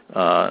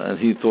 And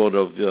he thought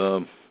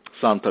of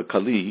Santa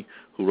Cali,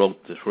 who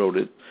wrote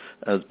it,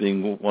 as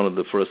being one of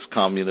the first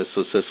communists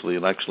of Sicily,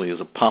 and actually is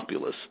a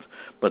populist.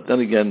 But then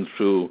again,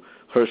 through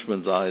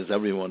Hirschman's eyes,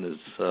 everyone is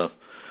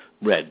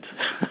red,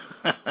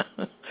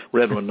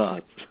 red or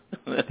not.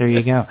 There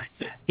you go.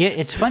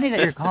 It's funny that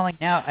you're calling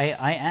now.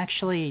 I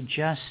actually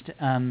just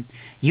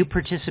you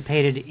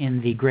participated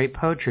in the Great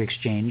Poetry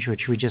Exchange,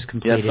 which we just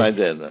completed. Yes, I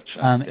did. That's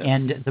right.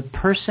 And the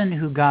person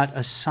who got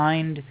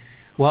assigned,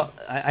 Well,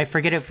 I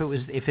forget if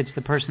it's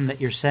the person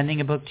that you're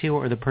sending a book to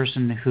or the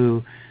person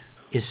who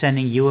is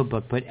sending you a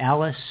book, but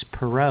Alice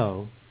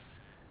Perot,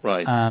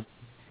 right?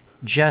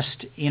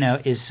 Just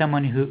is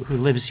someone who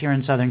lives here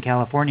in Southern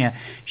California.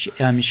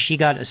 She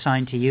got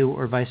assigned to you,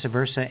 or vice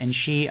versa, and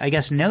she, I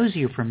guess, knows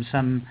you from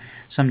some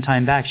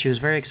time back. She was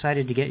very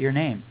excited to get your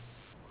name.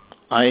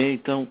 I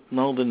don't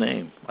know the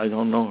name. I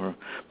don't know her,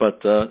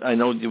 but I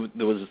know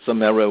there was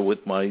some error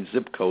with my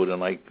zip code,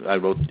 and I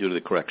wrote you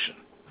the correction.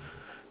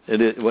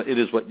 It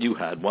is what you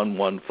had,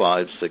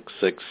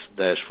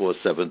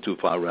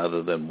 11566-4725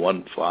 rather than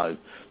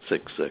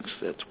 1566.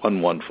 It's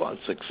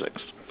 11566,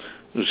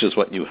 which is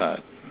what you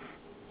had.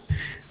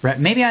 Right.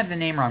 Maybe I have the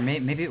name wrong.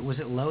 Maybe was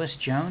it Lois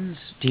Jones?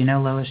 Do you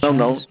know Lois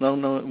Jones?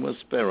 No. It was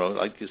Perot,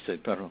 like you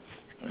said, Perot.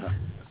 Yeah.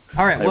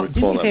 All right. Well,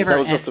 do me a favor. That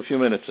was just a few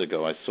minutes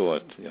ago. I saw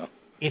it. Yeah.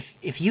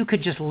 If you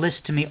could just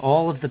list to me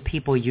all of the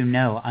people you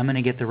know, I'm going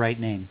to get the right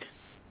name.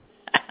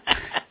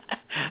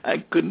 I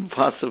couldn't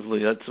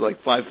possibly. That's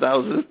like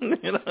 5,000.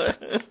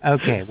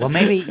 Okay. Well,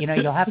 maybe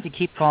you'll have to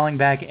keep calling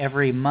back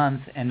every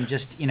month and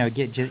just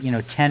get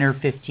 10 or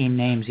 15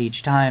 names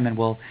each time, and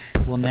we'll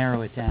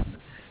narrow it down.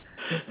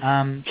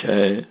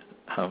 Okay.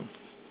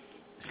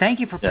 Thank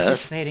you for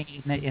participating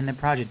in the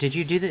project. Did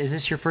you do this? Is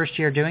this your first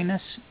year doing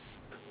this?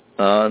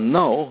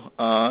 No.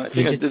 I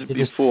think I did it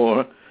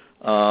before.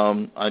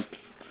 Once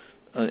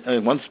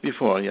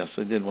before, yes,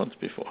 I did once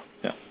before.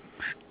 Yeah.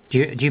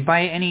 Do you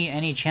by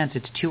any chance?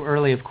 It's too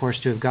early, of course,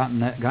 to have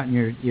gotten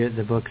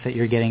the book that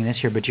you're getting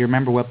this year. But do you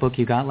remember what book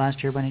you got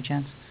last year, by any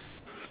chance?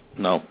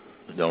 No,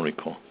 I don't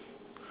recall.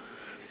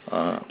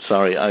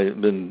 Sorry,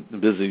 I've been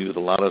busy with a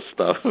lot of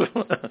stuff.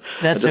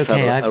 That's I just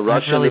okay. had a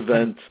Russian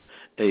event,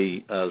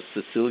 a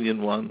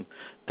Sicilian one,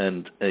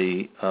 and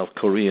a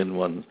Korean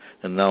one,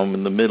 and now I'm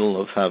in the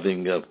middle of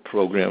having a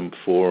program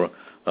for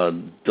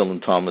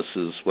Dylan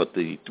Thomas's what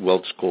the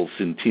Welsh call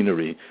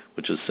centenary,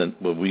 which is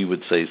what we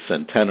would say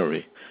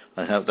centenary.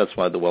 That's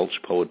why the Welsh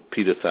poet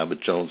Peter Thabit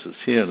Jones is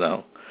here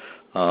now.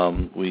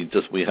 We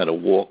had a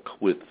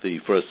walk with the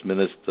First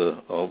Minister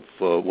of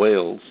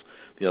Wales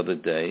the other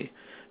day.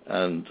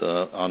 And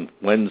on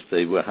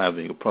Wednesday, we're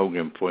having a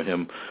program for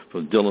him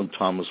for Dylan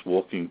Thomas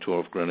Walking Tour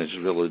of Greenwich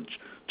Village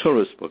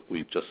tourist book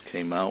we just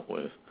came out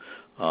with.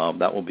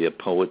 That will be at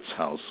Poets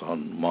House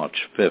on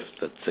March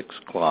 5th at 6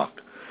 o'clock.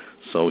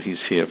 So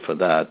he's here for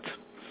that.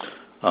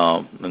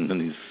 And then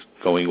he's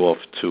going off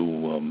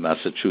to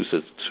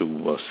Massachusetts,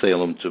 to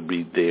Salem to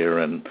read there,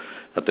 and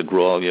at the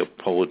Grolier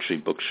Poetry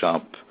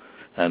Bookshop,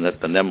 and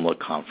at the NEMLA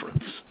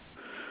Conference.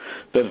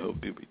 Then he'll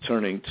be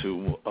returning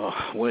to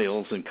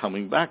Wales and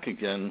coming back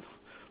again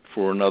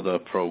for another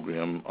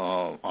program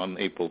on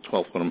April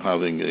 12th when I'm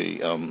having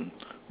a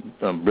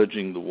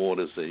Bridging the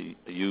Waters, a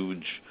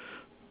huge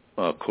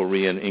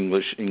Korean,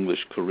 English,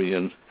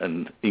 Korean,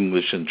 and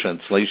English in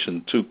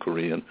translation to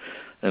Korean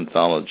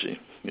anthology.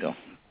 Yeah.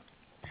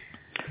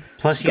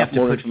 Plus you have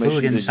to put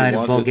food inside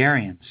of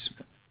Bulgarians.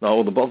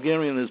 No, the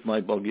Bulgarian is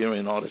my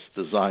Bulgarian artist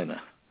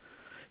designer.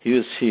 He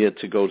was here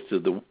to go to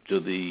the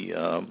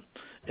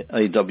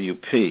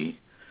AWP.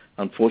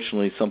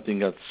 Unfortunately, something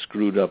got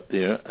screwed up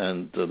there,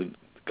 and the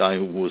guy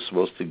who was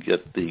supposed to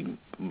get the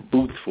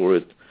booth for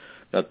it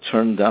got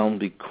turned down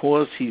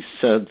because he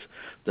said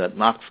that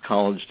Knox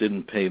College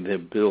didn't pay their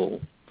bill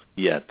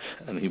yet,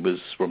 and he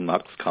was from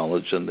Knox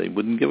College, and they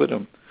wouldn't give it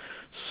him.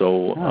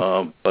 So,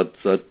 but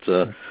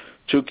that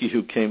Chucky,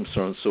 who came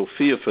from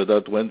Sofia for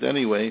that, went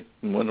anyway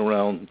and went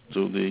around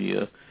to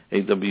the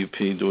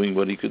AWP doing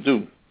what he could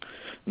do,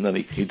 and then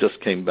he just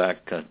came back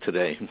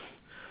today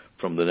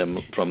from the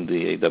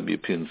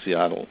AWP in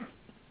Seattle.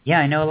 Yeah,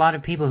 I know a lot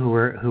of people who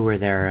were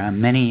there.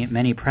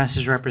 Many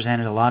presses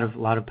represented. A lot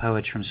of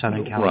poets from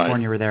Southern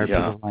California were there.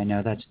 Yeah. People I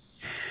know.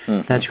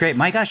 That's great.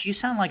 My gosh, you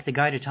sound like the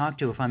guy to talk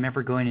to if I'm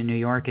ever going to New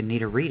York and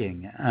need a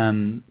reading.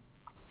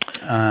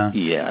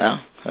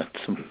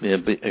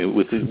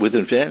 With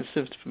advanced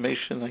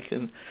information, I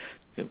can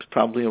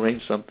probably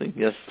arrange something.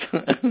 Yes.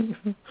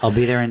 I'll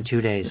be there in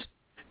 2 days.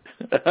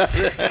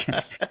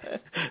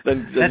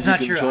 then that's not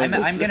true.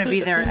 I'm going to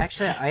be there.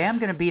 Actually, I am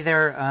going to be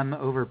there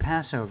over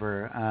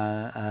Passover,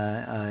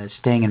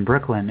 staying in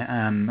Brooklyn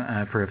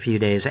for a few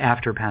days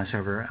after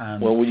Passover.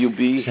 Well, will you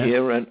be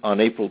here on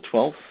April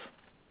 12th?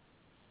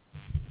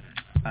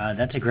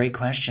 That's a great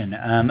question.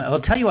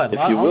 I'll tell you what. If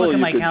I'll you will, look at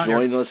my could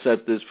calendar. join us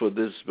at this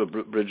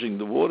Bridging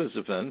the Waters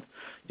event.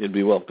 You'd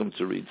be welcome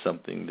to read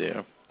something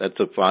there. That's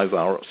a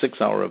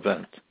 6-hour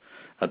event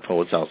at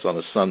Poets House on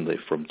a Sunday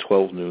from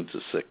 12 noon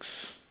to 6.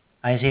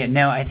 I see it.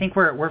 No, I think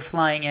we're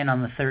flying in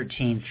on the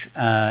 13th,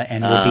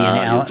 and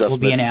we'll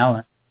be in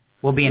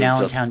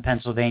Allentown,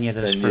 Pennsylvania,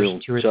 those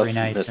first 2 or 3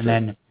 nights, and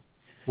then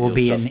we'll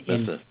be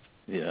in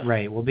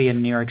right. We'll be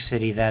in New York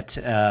City that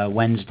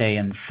Wednesday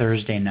and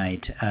Thursday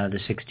night, the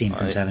 16th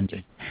and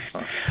 17th.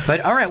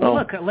 But all right, well,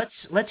 look,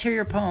 let's hear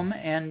your poem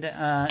and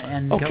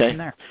go from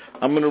there.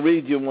 I'm going to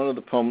read you one of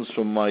the poems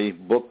from my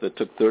book that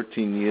took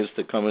 13 years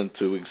to come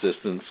into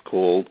existence,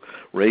 called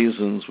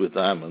Raisins with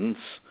Almonds.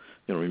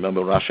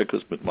 Remember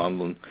Rashakas mit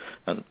Mandeln,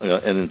 and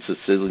in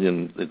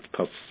Sicilian it's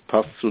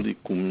Passuli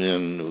cum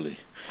Nernuli.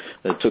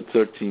 It took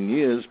 13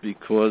 years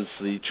because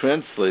the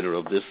translator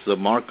of this,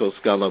 Marco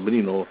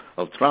Scalabrino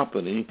of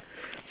Trapani,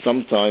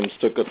 sometimes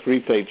took a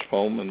 3-page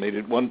poem and made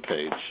it 1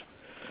 page.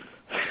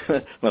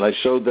 When I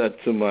showed that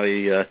to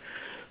my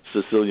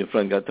Sicilian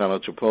friend Gaetano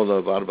Cipolla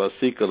of Arba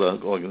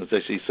Sicula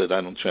organization, he said,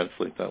 I don't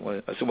translate that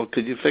way. I said, well,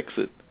 could you fix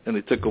it? And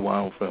it took a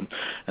while for him.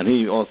 And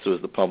he also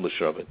is the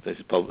publisher of it. There's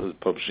a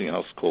publishing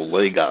house called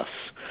Legas.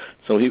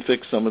 So he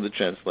fixed some of the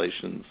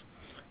translations,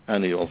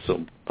 and he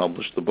also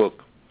published the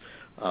book.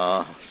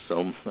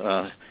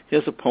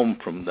 Here's a poem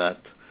from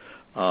that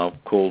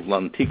called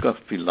L'Antica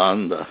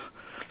Filanda.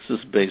 This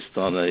is based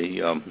on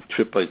a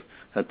trip I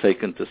had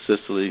taken to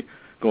Sicily,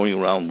 going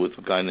around with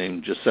a guy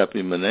named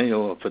Giuseppe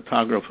Mineo, a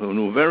photographer who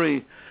knew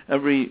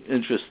every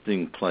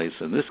interesting place.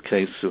 In this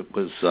case, it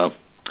was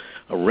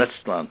a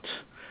restaurant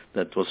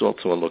that was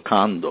also a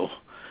locando.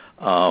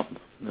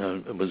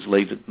 It was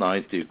late at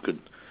night. You could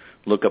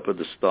look up at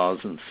the stars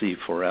and see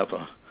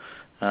forever.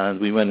 And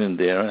we went in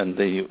there, and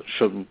they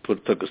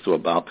took us to a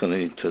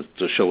balcony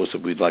to show us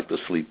if we'd like to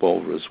sleep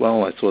over as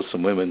well. I saw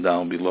some women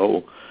down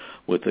below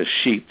with a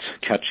sheet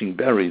catching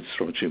berries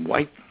from a tree,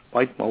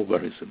 white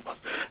mulberries.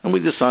 And we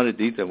decided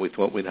to eat them. We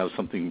thought we'd have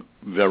something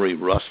very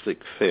rustic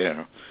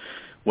fare.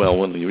 Well,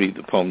 when you read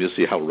the poem, you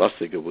see how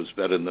rustic it was,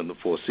 better than the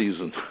Four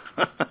Seasons.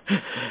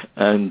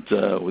 And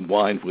with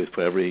wine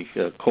for every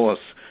course.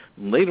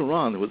 Later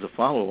on, there was a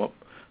follow-up.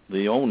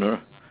 The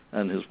owner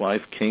and his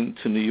wife came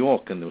to New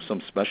York, and there was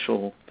some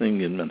special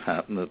thing in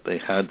Manhattan that they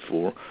had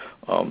for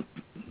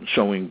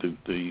showing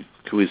the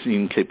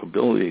cuisine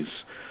capabilities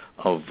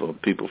of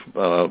people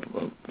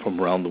from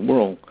around the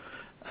world.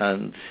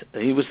 And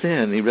he was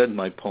there, and he read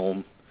my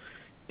poem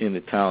in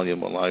Italian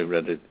while I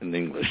read it in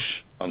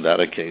English on that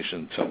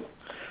occasion.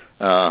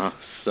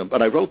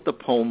 But I wrote the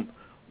poem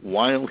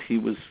while he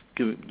was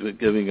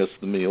giving us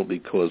the meal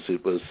because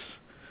it was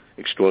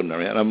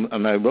extraordinary.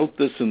 And I wrote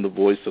this in the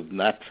voice of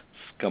Nat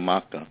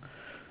Scamacca,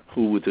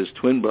 who with his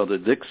twin brother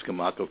Dick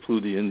Scamacca flew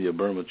the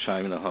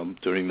India-Burma-China hub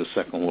during the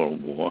Second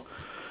World War.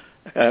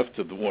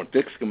 After the war,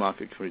 Dick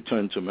Scamacca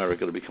returned to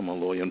America to become a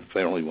lawyer and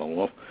fairly well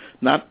off.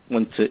 Nat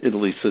went to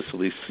Italy,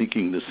 Sicily,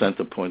 seeking the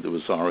center point of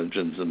his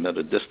origins, and met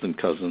a distant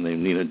cousin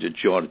named Nina Di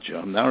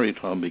Giorgia. Married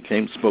her and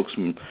became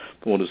spokesman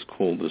for what is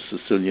called the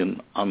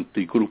Sicilian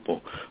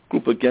Anti-Gruppo,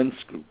 group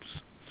against groups,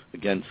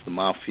 against the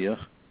mafia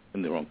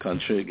in their own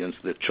country,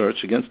 against their church,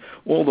 against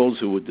all those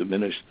who would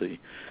diminish the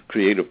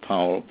creative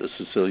power of the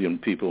Sicilian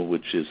people,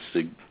 which is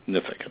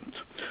significant.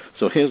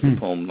 So here's the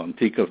poem,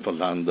 L'Antica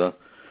Filanda,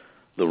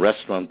 the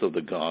Restaurant of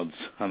the Gods,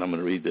 and I'm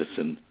going to read this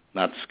in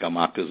Nat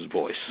Scamacca's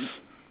voice.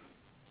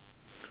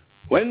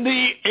 When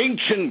the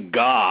ancient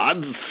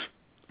gods,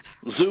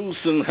 Zeus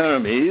and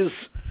Hermes,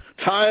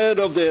 tired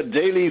of their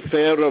daily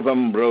fare of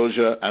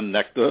ambrosia and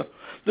nectar,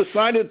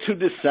 decided to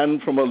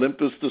descend from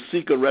Olympus to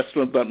seek a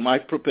restaurant that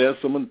might prepare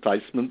some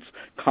enticements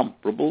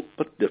comparable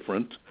but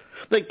different,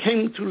 they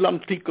came to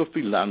L'Antica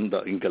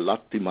Filanda in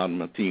Galati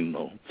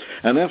Marmatino,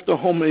 and after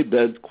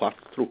homebed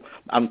quattro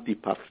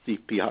antipasti,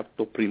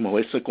 piatto primo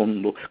e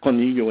secondo,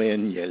 coniglio e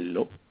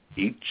agnello,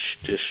 each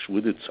dish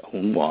with its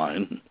own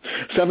wine,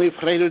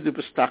 semifreddo di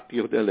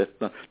pistacchio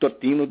d'eletta,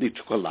 tortino di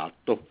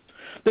cioccolato,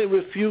 they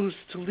refused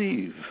to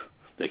leave.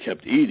 They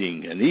kept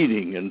eating and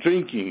eating and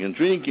drinking and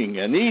drinking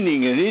and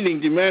eating,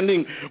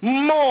 demanding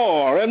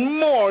more and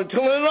more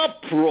until an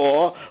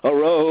uproar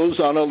arose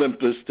on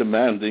Olympus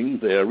demanding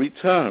their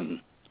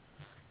return.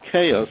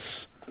 Chaos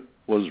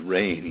was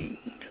reigning.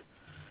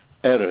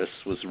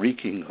 Eris was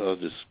wreaking her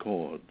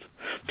discord.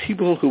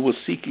 People who were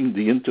seeking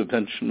the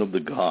intervention of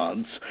the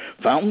gods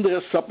found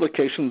their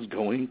supplications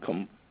going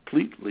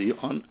completely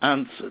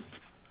unanswered.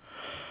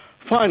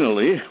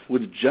 Finally,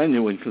 with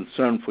genuine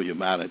concern for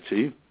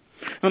humanity,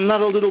 and not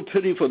a little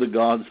pity for the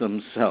gods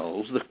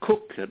themselves, the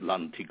cook at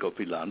L'Antica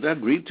Filanda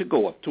agreed to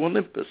go up to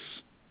Olympus,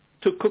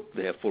 to cook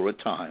there for a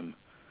time,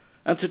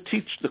 and to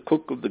teach the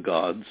cook of the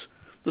gods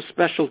the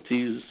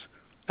specialties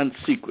and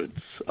secrets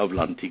of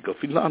L'Antica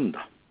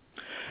Filanda.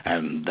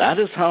 And that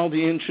is how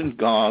the ancient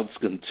gods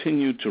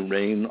continued to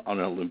reign on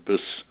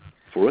Olympus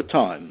for a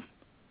time,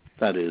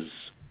 that is,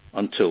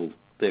 until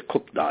their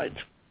cook died.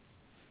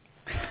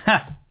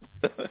 Well,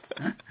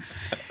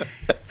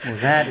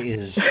 that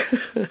is...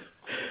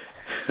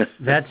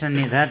 That's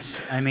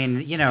I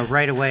mean, you know,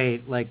 right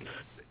away, like,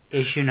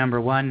 issue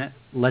number 1,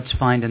 let's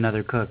find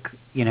another cook.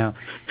 You know,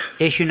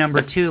 issue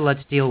number 2,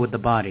 let's deal with the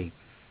body.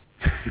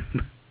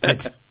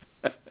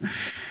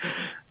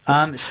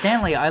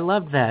 Stanley, I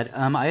love that.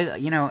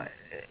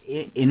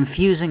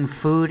 Infusing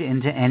food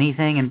into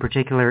anything, in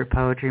particular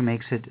poetry,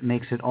 makes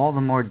it all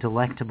the more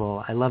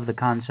delectable. I love the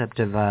concept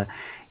of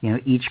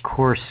each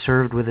course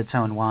served with its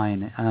own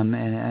wine,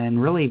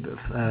 and really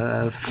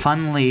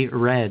funly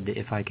read,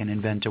 if I can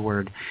invent a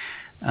word,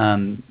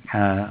 on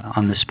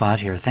the spot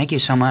here. Thank you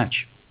so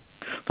much.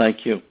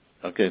 Thank you.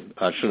 Okay,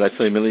 should I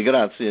say mille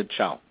grazie?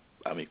 Ciao.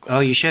 Amico. Oh,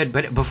 you should.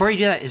 But before you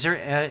do that, do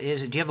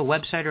you have a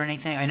website or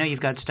anything? I know you've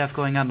got stuff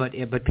going on, but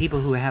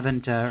people who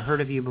haven't heard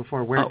of you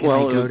before, where can they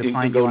go to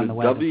find you on the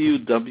web?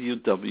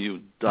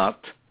 www.cross,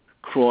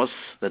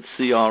 that's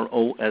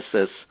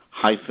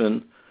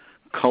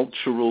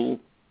cultural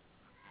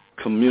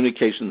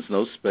communications,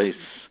 no space,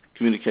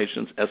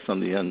 communications,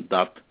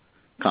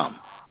 s-on-the-end.com.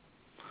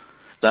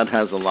 That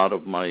has a lot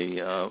of my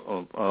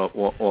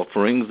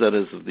offerings. That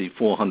is the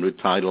 400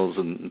 titles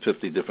in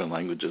 50 different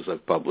languages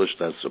I've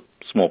published as a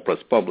small press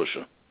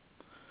publisher.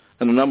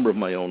 And a number of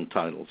my own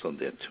titles are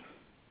there too.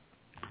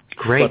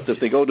 Great. But if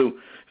they go to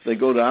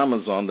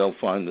Amazon, they'll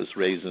find this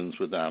Raisins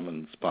with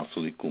Almonds,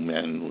 Basilico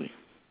manually.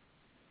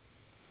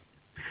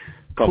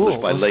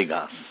 Published by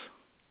Lagos.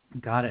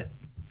 Got it.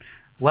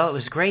 Well, it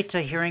was great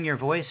hearing your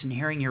voice and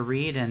hearing your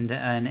read and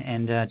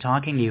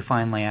talking to you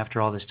finally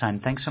after all this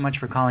time. Thanks so much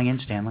for calling in,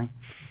 Stanley.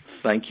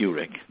 Thank you,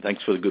 Rick.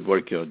 Thanks for the good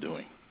work you're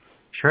doing.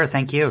 Sure,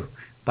 thank you.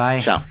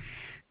 Bye. Ciao.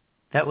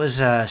 That was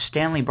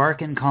Stanley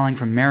Barkin calling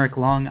from Merrick,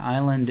 Long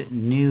Island,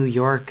 New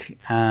York.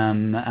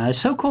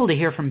 So cool to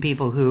hear from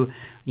people who,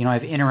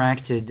 I've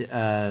interacted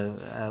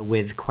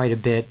with quite a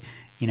bit,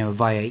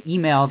 via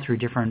email through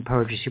different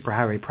Poetry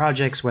Superhighway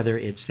projects, whether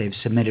it's they've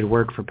submitted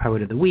work for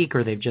Poet of the Week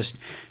or they've just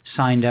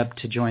signed up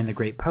to join the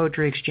Great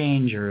Poetry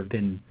Exchange or have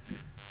been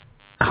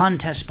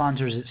contest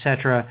sponsors,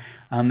 etc.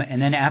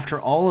 And then after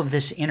all of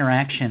this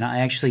interaction, I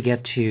actually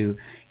get to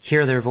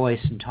hear their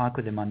voice and talk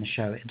with them on the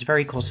show. It's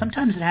very cool.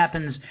 Sometimes it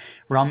happens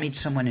where I'll meet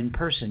someone in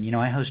person.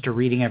 I host a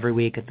reading every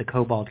week at the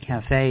Cobalt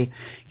Cafe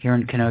here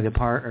in Canoga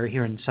Park, or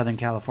here in Southern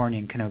California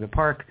in Canoga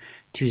Park,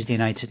 Tuesday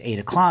nights at 8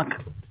 o'clock.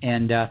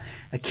 And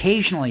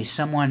occasionally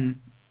someone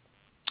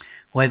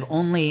who I've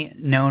only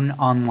known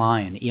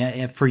online,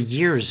 for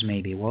years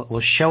maybe,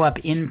 will show up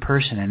in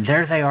person, and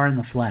there they are in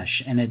the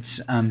flesh. And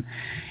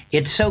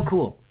it's so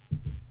cool.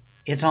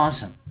 It's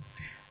awesome.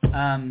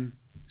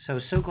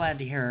 So glad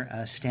to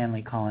hear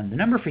Stanley call in. The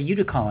number for you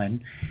to call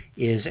in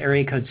is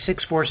area code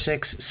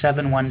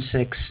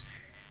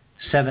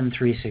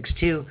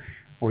 646-716-7362,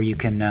 or you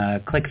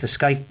can click the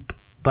Skype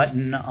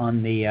button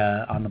on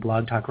the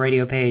Blog Talk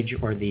Radio page,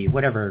 or the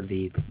whatever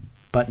the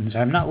buttons.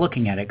 I'm not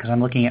looking at it because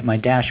I'm looking at my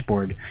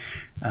dashboard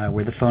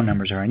where the phone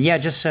numbers are. And yeah,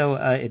 just so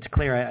it's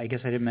clear, I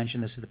guess I didn't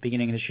mention this at the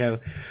beginning of the show.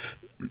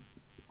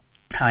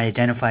 I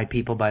identify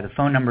people by the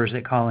phone numbers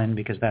that call in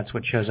because that's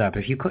what shows up.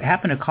 If you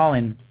happen to call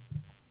in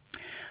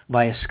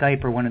via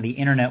Skype or one of the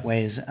internet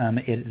ways,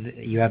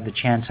 you have the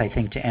chance, I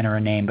think, to enter a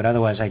name, but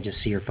otherwise I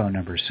just see your phone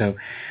number. So,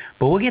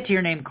 but we'll get to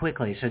your name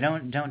quickly, so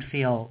don't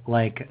feel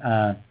like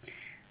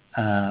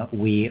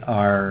we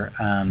are,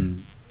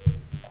 I'm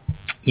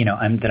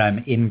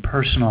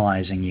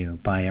impersonalizing you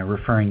by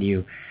referring to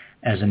you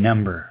as a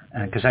number,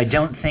 because I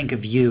don't think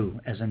of you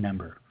as a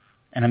number.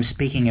 And I'm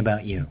speaking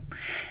about you.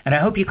 And I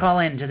hope you call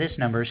in to this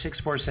number,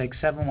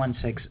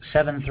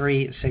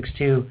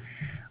 646-716-7362.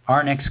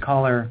 Our next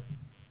caller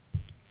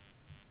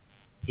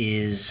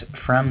is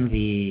from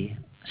the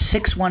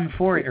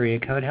 614 area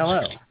code.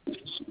 Hello.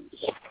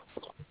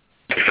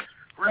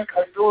 Rick, how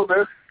you doing,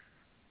 man?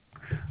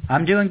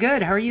 I'm doing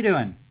good. How are you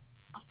doing?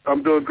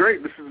 I'm doing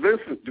great. This is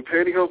Vincent, Do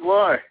Pantyhose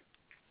Lie?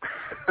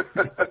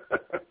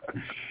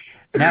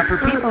 Now, for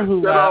people who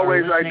that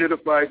always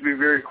identifies me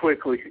very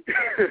quickly.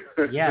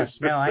 Yes,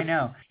 no, I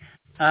know.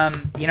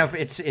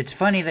 It's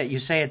funny that you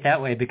say it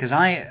that way because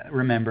I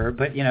remember,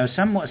 but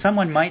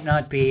someone might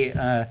not be.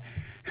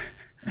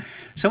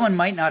 Someone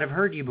might not have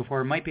heard you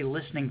before, might be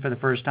listening for the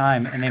first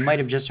time, and they might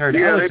have just heard,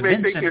 yeah, it's they may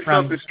Vincent think there's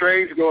from... something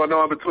strange going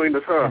on between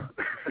us, huh?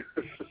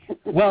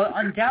 Well,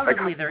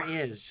 undoubtedly there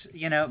is,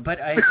 but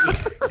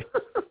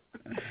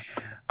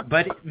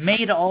it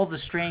made all the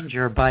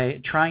stranger by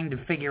trying to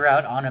figure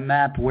out on a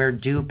map where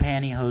Do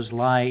Pantyhose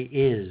Lie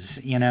is,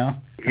 Yeah,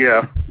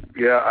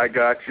 I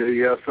got you.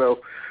 Yeah,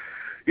 so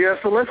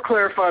let's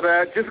clarify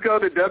that. Just go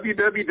to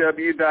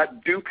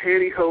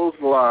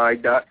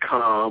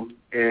www.dopantyhoselie.com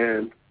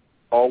and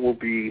all will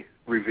be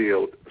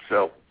revealed.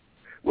 So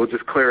we'll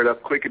just clear it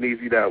up quick and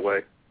easy that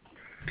way.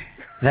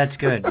 That's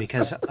good,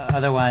 because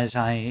otherwise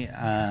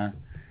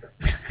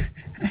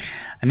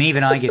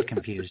even I get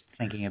confused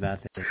thinking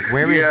about this.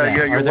 Where is that?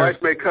 Yeah, your wife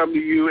may come to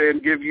you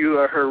and give you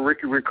her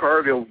Ricky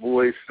Ricardo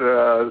voice,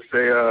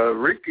 say,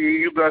 Ricky,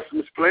 you got some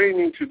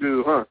explaining to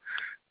do, huh?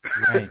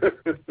 Right.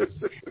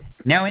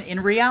 Now, in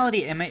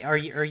reality, are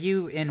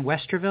you in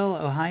Westerville,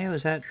 Ohio?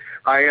 Is that?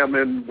 I am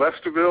in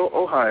Westerville,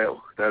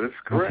 Ohio. That is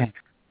correct. Okay.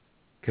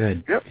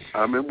 Good. Yep,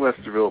 I'm in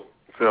Westerville.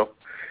 So,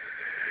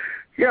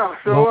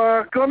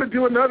 going to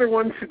do another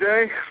one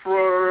today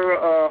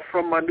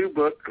from my new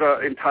book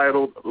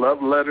entitled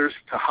Love Letters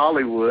to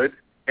Hollywood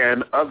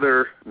and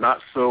Other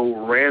Not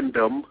So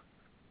Random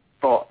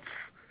Thoughts.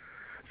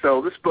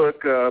 So this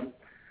book,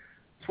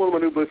 it's one of my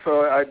new books.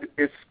 So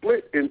it's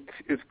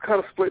kind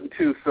of split in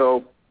two.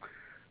 So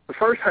the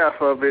first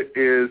half of it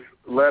is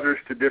letters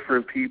to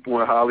different people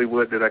in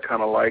Hollywood that I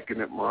kind of like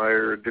and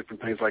admire,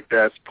 different things like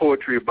that. It's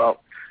poetry about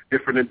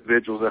different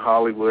individuals in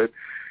Hollywood.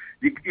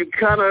 You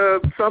kind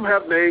of, some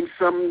have names,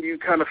 some you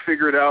kind of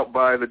figure it out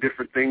by the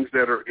different things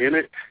that are in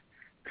it.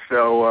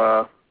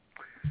 So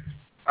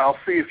I'll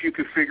see if you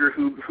can figure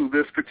who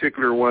this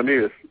particular one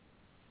is.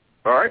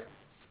 All right?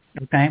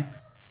 Okay.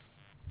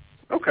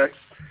 Okay.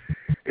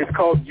 It's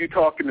called You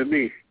Talking to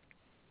Me.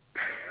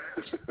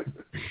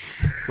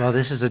 Well,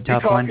 this is a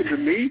tough You one. talking to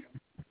me?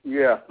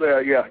 Yeah.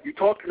 You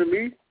talking to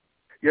me?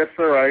 Yes,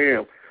 sir, I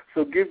am.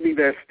 So give me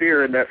that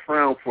stare and that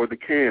frown for the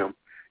cam.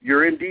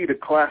 You're indeed a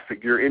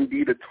classic. You're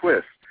indeed a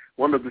twist.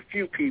 One of the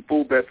few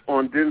people that's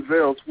on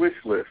Denzel's wish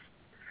list.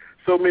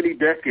 So many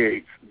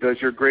decades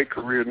does your great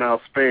career now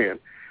span,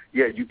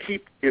 yet you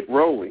keep it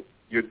rolling.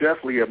 You're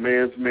definitely a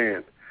man's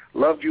man.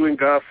 Loved you in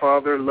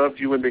Godfather, loved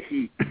you in The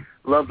Heat.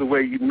 Loved the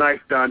way you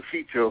knifed Don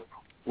Chicho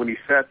when he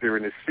sat there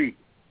in his seat.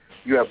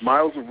 You have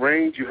miles of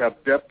range, you have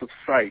depth of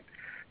sight.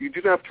 You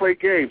do not play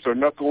games or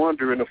knuckle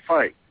under in a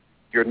fight.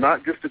 You're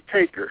not just a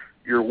taker,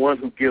 you're one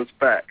who gives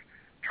back.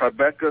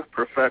 Tribeca,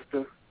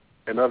 perfecta,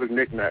 and other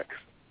knickknacks.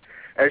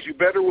 As you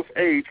better with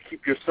age,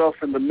 keep yourself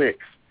in the mix.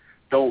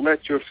 Don't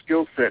let your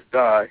skill set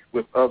die.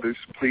 With others,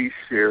 please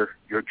share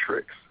your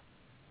tricks.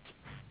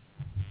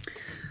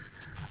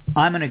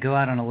 I'm going to go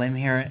out on a limb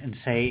here and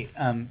say,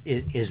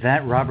 is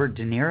that Robert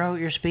De Niro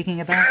you're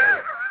speaking about?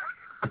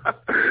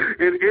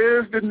 It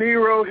is De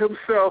Niro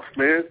himself,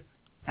 man.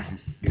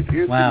 It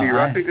is Wow, De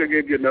Niro. I think I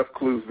gave you enough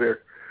clues there.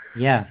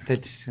 Yeah,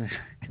 that's.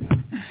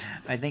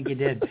 I think you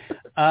did.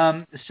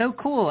 So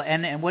cool,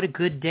 and what a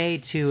good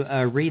day to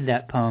read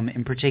that poem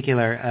in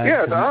particular.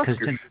 Yeah, the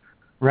Oscars.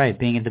 Right,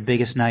 being at the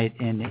biggest night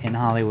in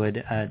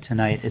Hollywood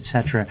tonight,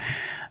 etc.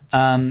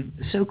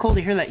 So cool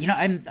to hear that.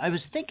 I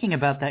was thinking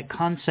about that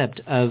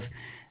concept of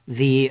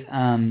the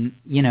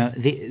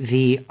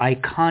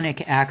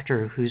iconic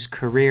actor whose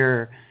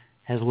career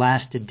has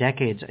lasted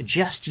decades.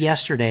 Just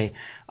yesterday,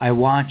 I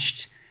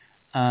watched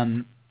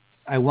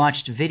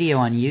video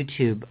on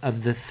YouTube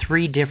of the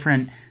 3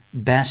 different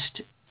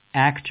Best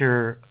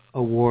Actor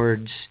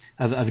awards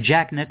of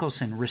Jack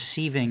Nicholson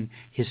receiving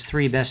his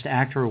 3 Best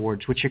Actor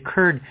awards, which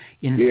occurred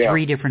in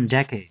 3 different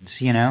decades.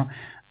 And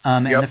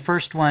the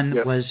first one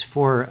was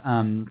for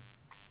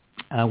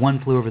One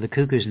Flew Over the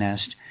Cuckoo's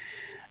Nest,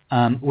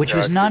 which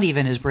was not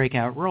even his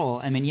breakout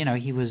role. I mean,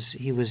 he was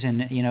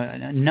in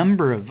a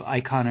number of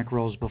iconic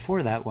roles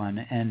before that one,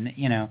 and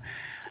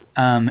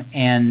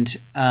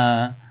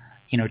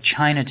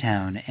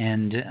Chinatown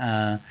and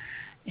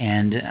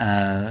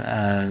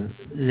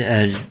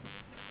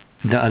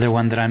the other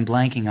one that I'm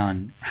blanking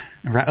on.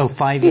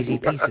 Five Easy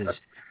Pieces.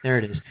 There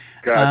it is.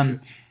 Gotcha.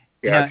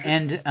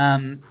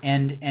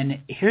 And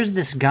here's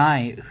this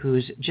guy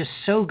who's just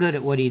so good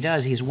at what he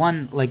does. He's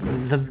won like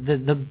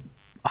the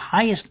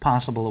highest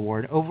possible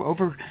award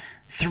over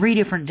 3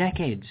 different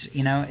decades.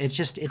 It's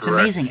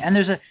amazing. And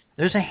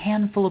there's a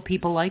handful of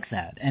people like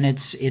that, and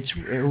it's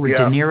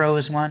De Niro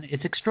is one.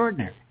 It's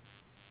extraordinary.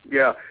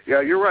 Yeah,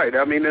 you're right.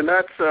 I mean, and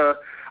that's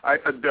I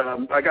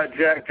got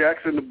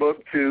Jack's in the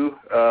book too,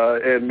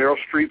 and Meryl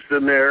Streep's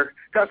in there.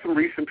 Got some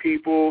recent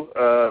people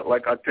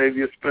like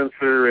Octavia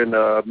Spencer and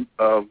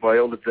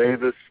Viola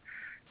Davis.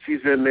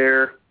 She's in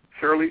there.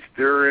 Charlize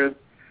Theron.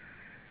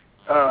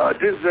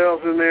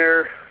 Denzel's in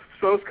there.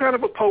 So it's kind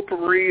of a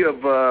potpourri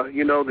of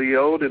the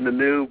old and the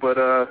new, but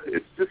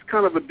it's just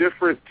kind of a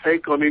different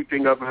take on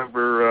anything I've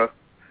ever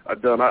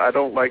done. I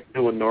don't like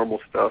doing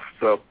normal stuff,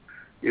 so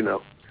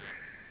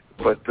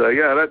But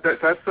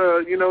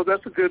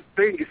that's a good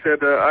thing. You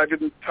said I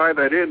didn't tie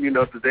that in.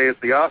 Today is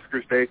the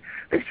Oscars day.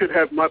 They should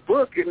have my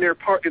book in their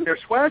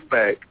swag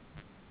bag.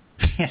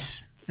 Yes.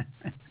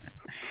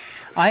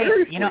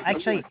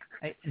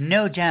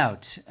 No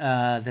doubt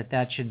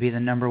that should be the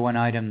number one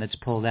item that's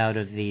pulled out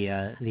of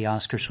the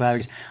Oscar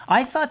swag.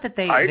 I thought that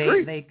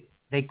they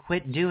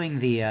quit doing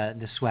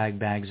the swag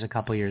bags a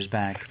couple years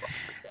back.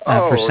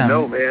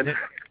 No, man.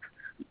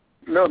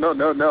 No.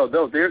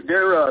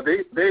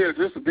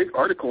 There's a big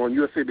article on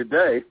USA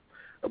Today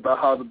about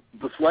how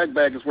the swag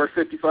bag is worth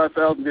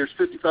 $55,000. There's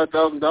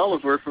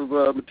 $55,000 worth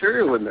of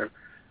material in there.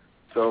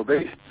 So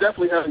they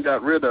definitely haven't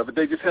got rid of it.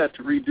 They just had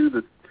to redo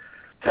the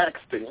tax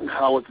thing,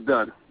 how it's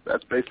done.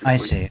 That's basically. I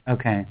see.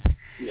 Okay.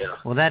 Yeah.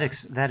 Well, that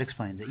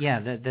explains it.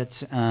 Yeah, that's.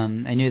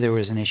 I knew there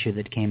was an issue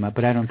that came up,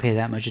 but I don't pay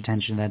that much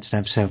attention to that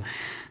stuff. So,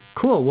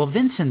 cool. Well,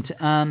 Vincent,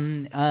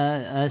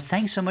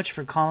 thanks so much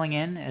for calling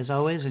in as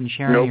always and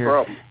sharing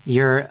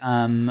your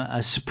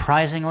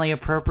surprisingly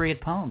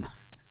appropriate poem.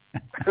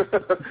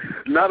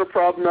 Not a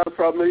problem.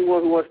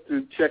 Anyone who wants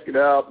to check it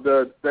out,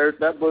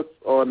 that book's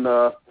on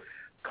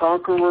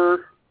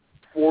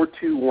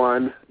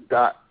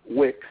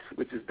Conqueror421.wix,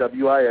 which is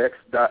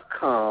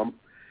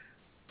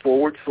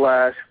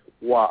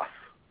wix.com/WAS,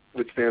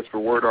 which stands for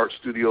Word Art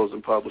Studios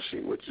and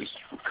Publishing, which is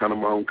kind of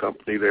my own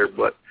company there.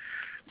 But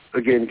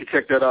again, you can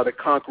check that out at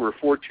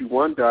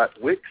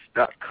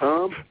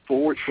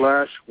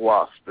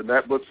Conqueror421.wix.com/WASP. And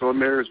that book's on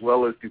there as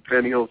well as Do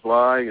Pantyhose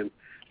Lie and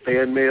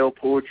fan mail,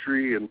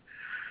 poetry, and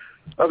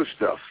other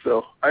stuff.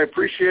 So I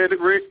appreciate it,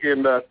 Rick,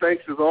 and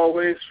thanks as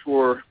always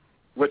for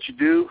what you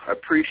do. I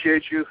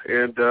appreciate you,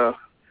 and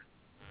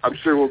I'm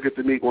sure we'll get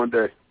to meet one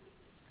day.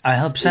 I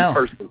hope so. In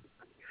person.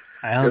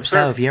 I hope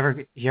so. If you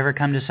ever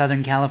come to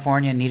Southern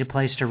California and need a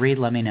place to read,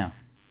 let me know.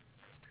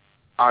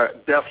 I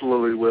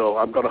definitely will.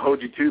 I'm going to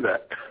hold you to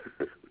that.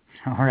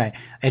 All right.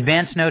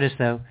 Advance notice,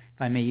 though,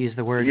 if I may use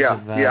the words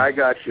of... Yeah, I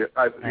got you.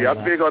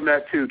 I'm big on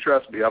that, too.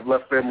 Trust me. I've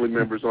left family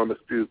members on the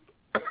stoop.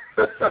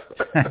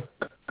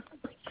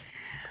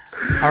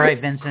 All right,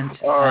 Vincent.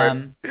 All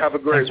right. Have a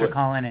great Thanks one. for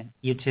calling in.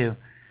 You too.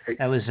 Hey.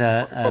 That was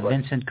Bye-bye.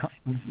 Vincent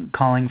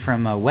calling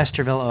from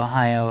Westerville,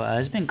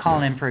 Ohio. He's been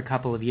calling in for a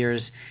couple of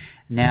years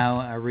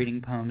now,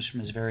 reading poems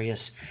from his various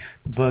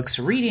books.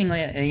 Reading,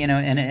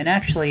 and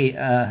actually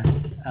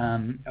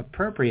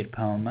appropriate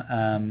poem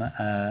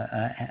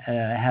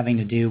having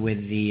to do with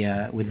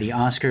the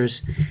Oscars.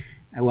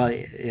 Well,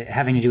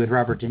 having to do with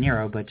Robert De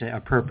Niro, but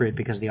appropriate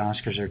because the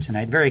Oscars are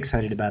tonight. Very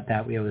excited about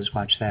that. We always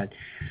watch that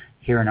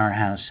here in our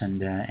house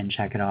and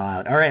check it all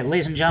out. All right,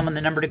 ladies and gentlemen,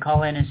 the number to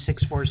call in is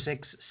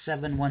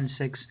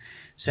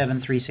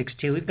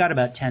 646-716-7362. We've got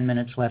about 10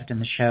 minutes left in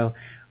the show.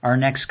 Our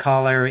next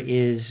caller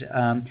is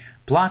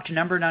blocked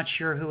number, not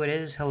sure who it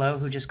is. Hello,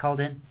 who just called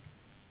in?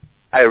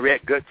 Hey,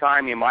 Rick, good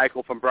timing.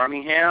 Michael from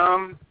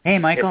Birmingham. Hey,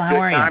 Michael, how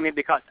are you? Good timing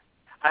because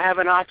I have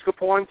an Oscar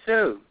poem,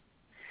 too.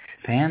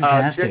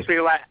 Fantastic.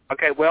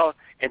 Okay, well,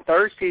 in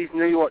Thursday's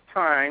New York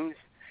Times,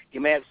 you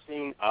may have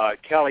seen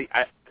Kelly.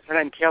 Is her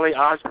name Kelly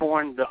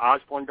Osbourne, the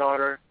Osbourne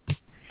daughter?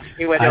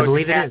 Anyway, I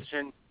believe it is.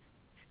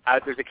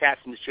 There's a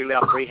caption that she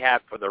left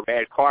rehab for the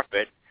red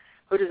carpet.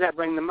 Who does that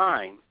bring to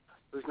mind?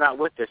 Who's not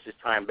with us this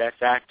time?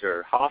 Best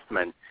Actor,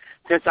 Hoffman.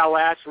 Since I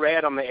last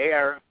read on the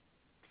air,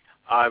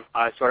 I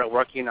started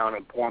working on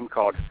a poem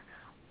called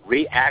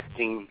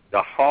Reacting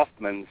the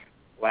Hoffman's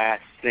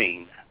Last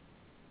Scene.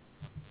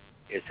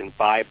 It's in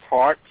 5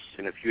 parts,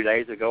 and a few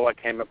days ago I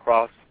came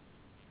across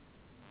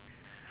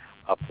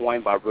a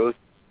poem by Ruth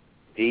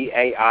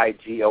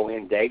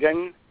Daigon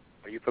Dagan.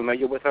 Are you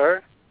familiar with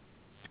her?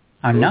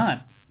 I'm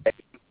not.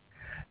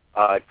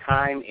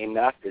 Time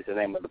Enough is the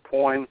name of the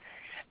poem,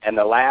 and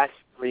the last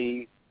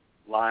 3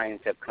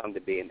 lines have come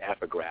to be an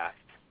epigraph.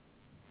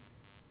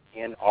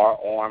 In our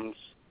arms,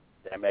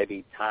 there may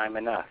be time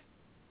enough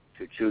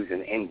to choose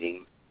an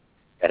ending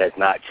that has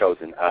not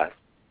chosen us.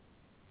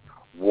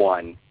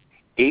 1.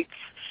 Each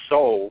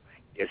soul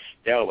is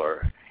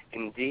stellar.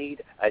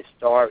 Indeed, a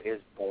star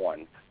is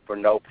born for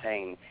no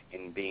pain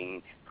in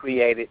being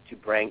created to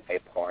bring a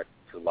part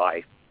to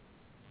life.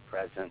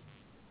 Present,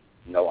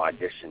 no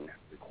audition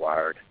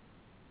required.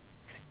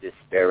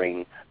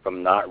 Despairing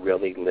from not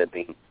really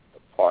living the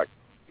part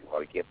you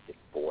are gifted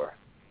for.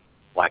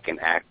 Like an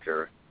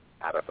actor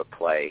out of a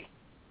play,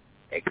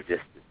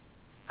 existed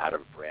out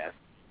of breath.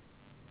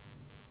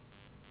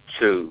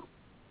 2.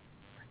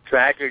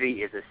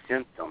 Tragedy is a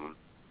symptom,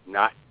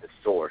 not the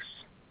source.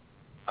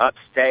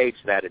 Upstage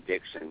that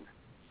addiction,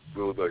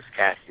 rulers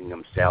casting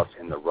themselves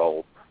in the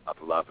role of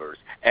lovers,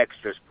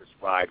 extras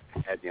prescribed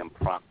as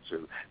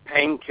impromptu,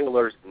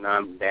 painkillers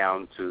numbed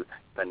down to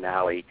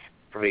finale,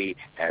 free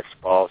as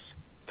false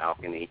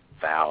balcony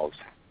vows.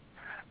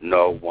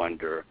 No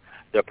wonder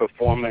the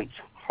performance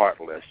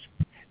heartless,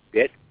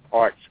 bit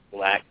parts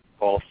black,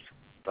 pulse,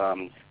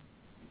 thumbs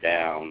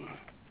down.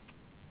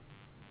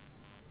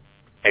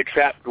 A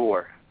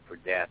trapdoor for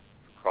death,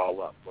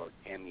 crawl up for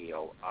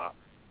cameo up,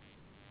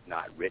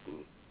 not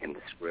written in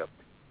the script.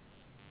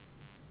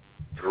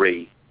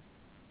 3.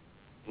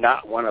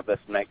 Not one of us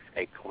makes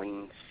a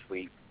clean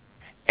sweep,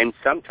 and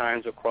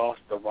sometimes across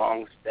the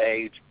wrong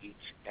stage,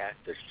 each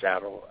casts a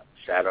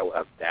shadow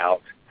of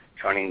doubt,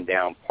 turning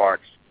down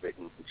parts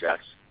written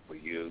just for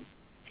you.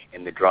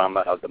 In the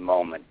drama of the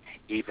moment,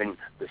 even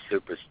the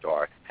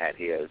superstar had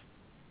his.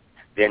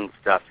 Then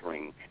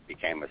suffering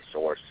became a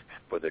source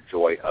for the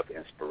joy of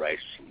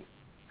inspiration.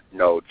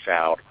 No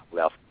child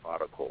left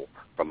prodigal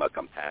from a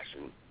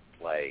compassion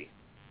play.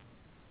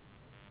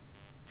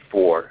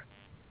 4.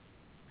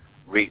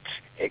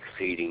 Reach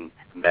exceeding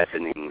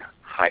mezzanine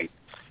heights.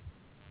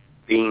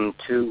 Being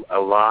too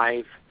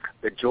alive,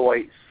 the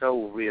joy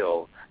so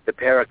real, the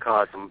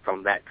paracosm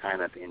from that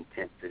kind of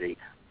intensity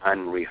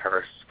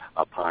unrehearsed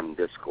upon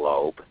this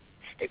globe.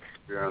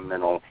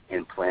 Experimental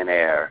in plein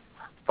air,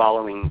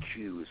 following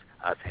cues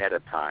ahead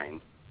of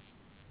time.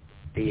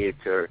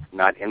 Theater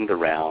not in the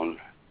round,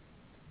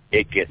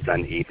 it gets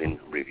uneven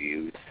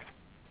reviews.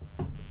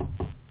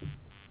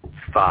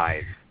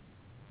 5.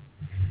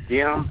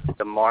 Dim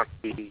the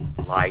marquee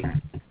light,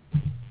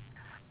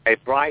 a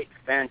bright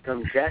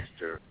phantom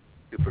gesture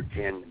to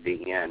pretend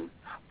the end,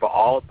 for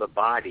all the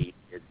body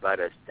is but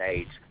a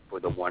stage for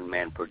the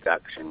one-man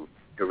production,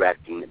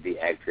 directing the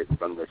exit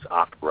from this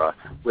opera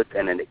with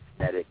an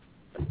aesthetic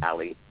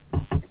finale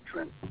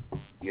entrance.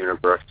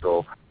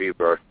 Universal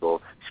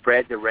reversal,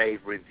 spread the rave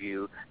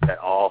review that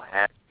all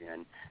has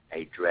been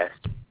a dress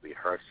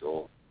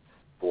rehearsal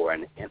for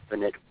an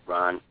infinite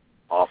run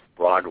off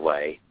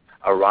Broadway,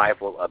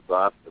 arrival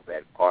above the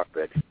red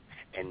carpet,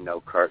 and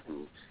no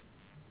curtains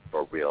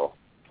for real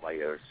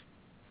players.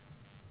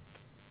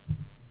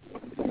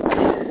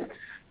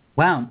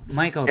 Wow,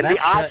 Michael, and that's...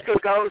 the Oscar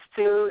goes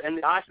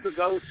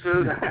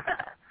to...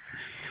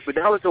 But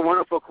that was a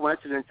wonderful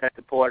coincidence that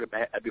the poet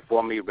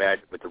before me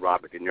read with the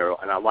Robert De Niro,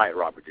 and I like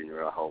Robert De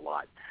Niro a whole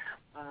lot.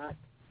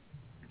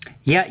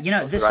 Yeah,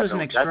 this was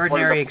an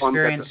extraordinary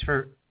experience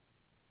for...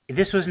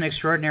 This was an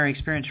extraordinary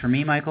experience for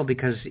me, Michael,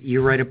 because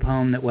you read a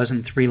poem that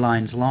wasn't 3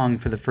 lines long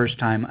for the first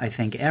time, I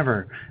think,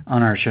 ever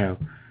on our show.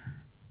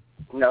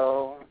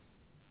 No.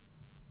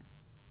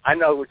 I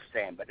know what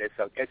you're saying, but it's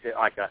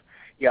like a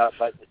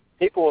but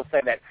people will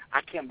say that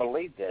I can't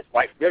believe this.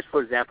 Like this,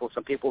 for example,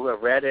 some people who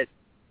have read it,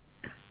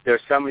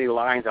 there's so many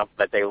lines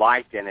that they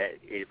liked in it,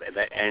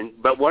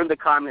 but one of the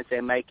comments they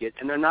make is,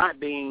 and they're not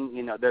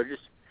being, they're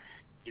just,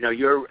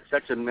 you're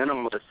such a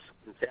minimalist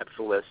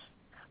conceptualist.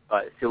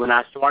 So when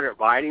I started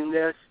writing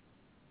this,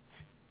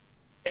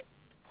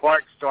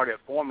 parts started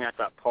forming. I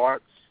thought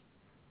parts,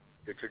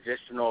 the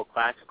traditional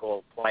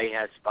classical play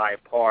has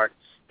 5 parts.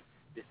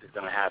 This is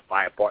going to have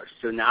 5 parts.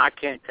 So now I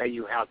can't tell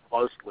you how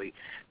closely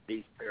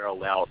these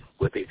parallel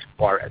with each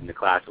part in the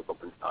classical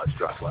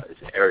structure.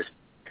 It's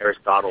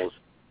Aristotle's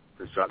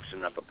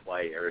construction of a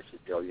play,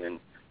 Aristotelian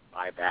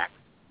 5 acts.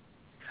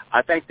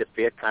 I think the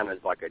 5th kind of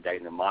is like a day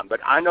in the month. But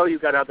I know you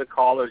got other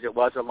callers. It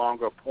was a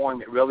longer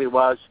poem. It really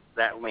was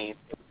that length.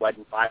 It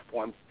wasn't 5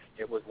 poems.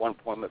 It was 1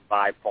 poem with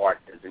 5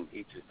 parts, as in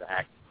each is the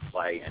act of the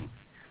play. And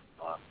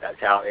that's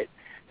how it.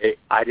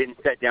 I didn't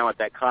sit down with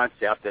that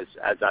concept as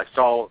I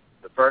saw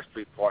the first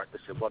 3 parts. I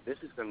said, well, this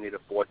is going to need a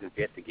 4th and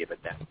 5th to give it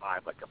that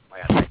 5 like a play.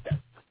 I think that's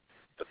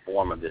the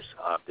form of this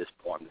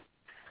poem.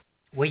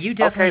 Well, you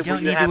definitely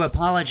don't need to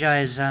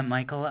apologize,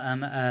 Michael.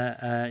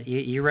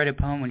 You read a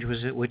poem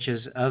which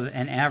is of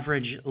an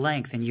average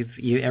length, and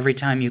you every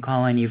time you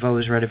call in, you've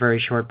always read a very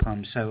short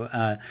poem. So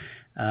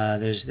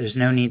there's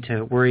no need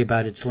to worry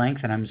about its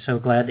length, and I'm so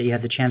glad that you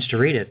had the chance to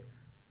read it.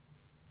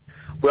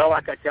 Well,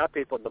 like I tell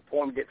people, the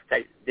poem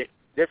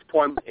this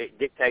poem it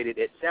dictated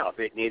itself.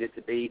 It needed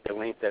to be the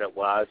length that it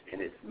was,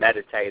 and it's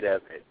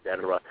meditative,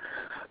 etc.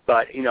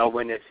 But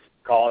when it's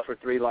called for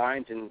 3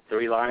 lines, and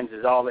 3 lines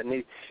is all it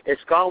needs.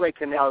 It's Galway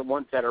Canal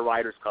once at a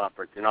writers'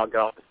 conference, and I'll get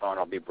off the phone.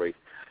 I'll be brief.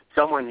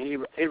 Someone he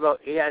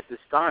has the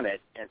sonnet,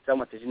 and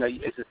someone says,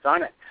 it's a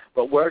sonnet,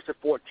 but where's the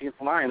 14th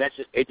line?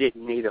 It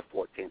didn't need a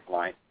 14th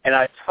line, and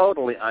I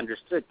totally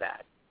understood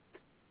that.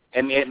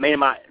 And it may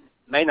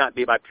not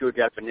be by pure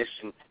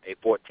definition a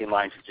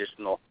 14-line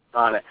traditional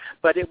sonnet,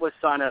 but it was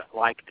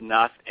sonnet-like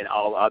enough in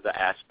all other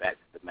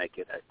aspects to make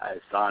it a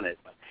sonnet.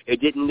 It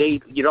didn't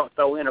need, you don't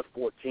throw in a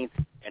 14th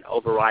and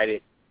override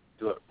it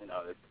to it,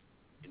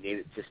 it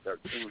needed just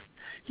 13.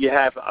 You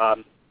have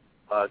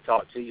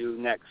talk to you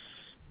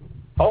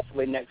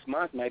hopefully next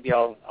month. Maybe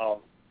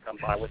I'll come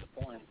by with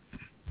a poem.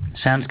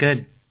 Sounds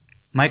good.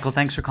 Michael,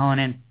 thanks for calling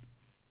in.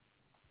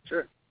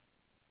 Sure.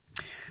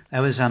 That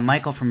was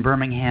Michael from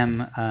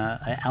Birmingham,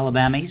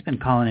 Alabama. He's been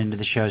calling into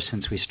the show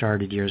since we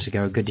started years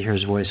ago. Good to hear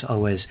his voice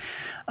always.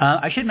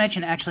 I should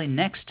mention, actually,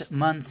 next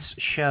month's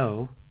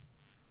show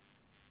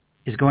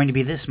is going to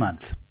be this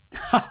month.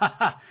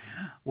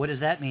 What does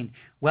that mean?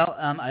 Well,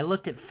 I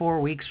looked at 4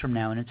 weeks from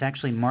now, and it's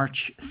actually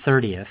March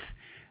 30th.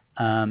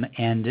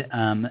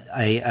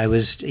 I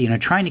was,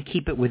 trying to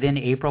keep it within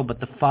April, but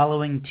the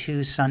following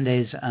 2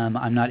 Sundays,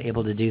 I'm not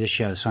able to do the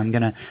show. So I'm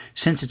going to,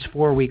 since it's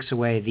 4 weeks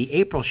away, the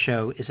April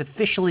show is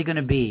officially going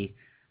to be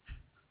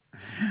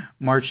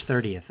March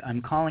 30th.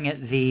 I'm calling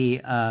it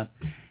the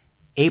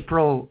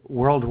April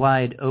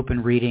Worldwide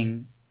Open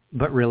Reading,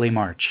 but really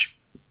March.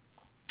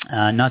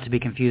 Not to be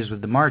confused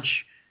with the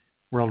March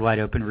Worldwide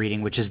Open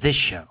Reading, which is this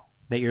show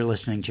that you're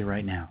listening to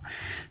right now.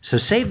 So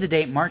save the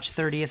date, March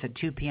 30th at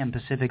 2 p.m.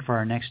 Pacific for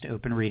our next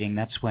open reading.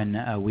 That's when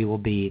we will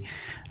be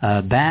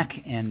back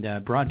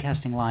and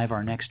broadcasting live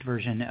our next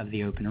version of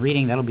the open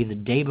reading. That'll be the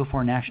day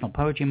before National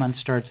Poetry Month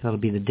starts. That'll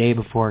be the day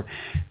before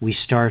we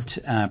start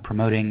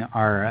promoting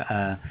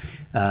our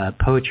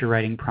poetry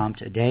writing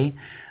prompt a day.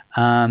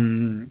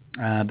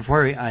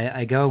 Before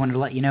I go, I wanted to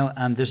let you know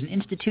there's an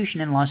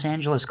institution in Los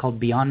Angeles called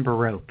Beyond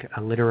Baroque,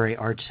 a literary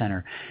arts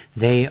center.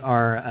 They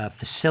are a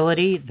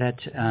facility that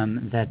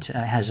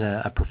has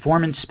a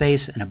performance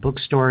space and a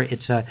bookstore.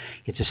 It's a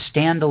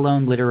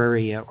standalone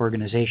literary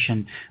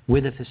organization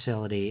with a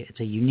facility. It's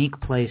a unique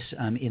place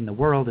in the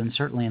world and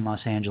certainly in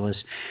Los Angeles.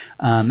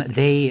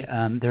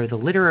 They're the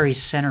literary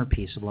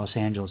centerpiece of Los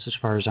Angeles as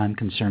far as I'm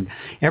concerned.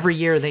 Every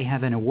year they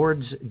have an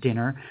awards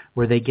dinner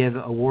where they give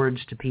awards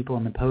to people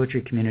in the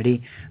poetry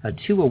community,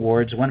 2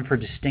 awards, one for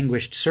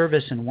distinguished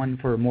service and one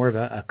for more of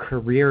a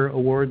career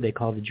award they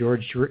call the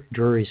George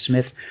Drury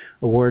Smith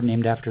Award,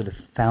 named after the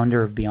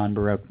founder of Beyond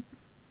Baroque.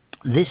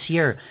 This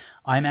year,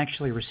 I'm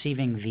actually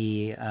receiving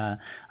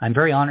I'm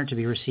very honored to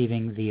be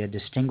receiving the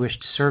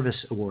Distinguished Service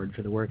Award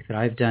for the work that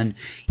I've done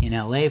in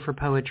L.A. for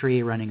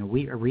poetry, running a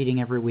reading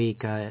every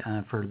week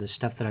for the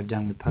stuff that I've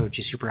done with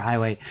Poetry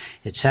Superhighway,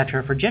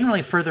 etc., for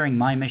generally furthering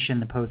my mission,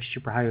 the Poetry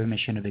Superhighway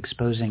mission of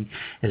exposing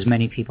as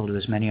many people to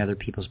as many other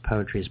people's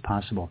poetry as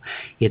possible.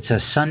 It's a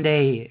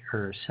Sunday,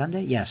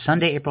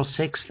 April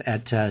 6th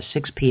at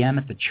 6 p.m.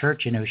 at the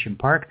church in Ocean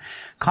Park.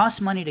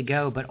 Costs money to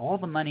go, but all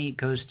the money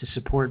goes to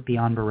support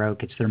Beyond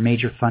Baroque. It's their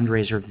major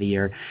fundraiser of the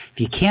year. If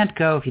you can't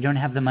go, if you don't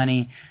have the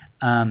money,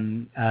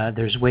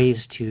 there's ways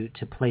to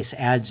place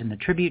ads in the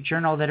Tribute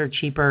Journal that are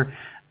cheaper.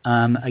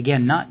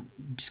 Again, not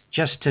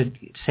just to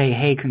say,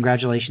 hey,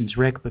 congratulations,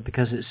 Rick, but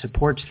because it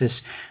supports this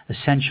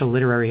essential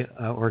literary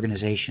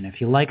organization. If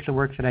you like the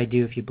work that I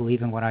do, if you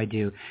believe in what I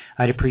do,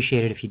 I'd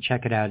appreciate it if you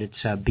check it out. It's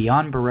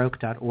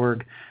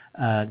beyondbaroque.org.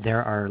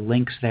 there are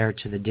links there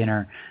to the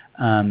dinner,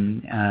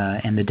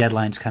 and the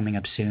deadline's coming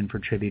up soon for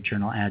Tribute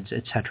Journal ads,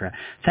 etc.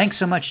 Thanks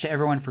so much to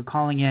everyone for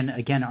calling in.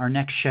 Again, our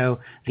next show,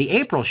 the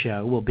April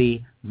show, will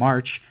be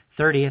March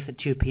 30th at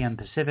 2 p.m.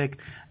 Pacific.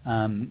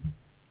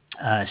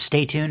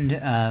 Stay tuned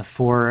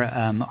for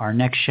our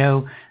next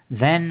show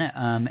then,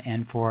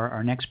 and for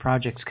our next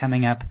projects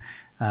coming up,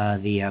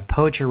 the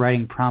Poetry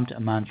Writing Prompt a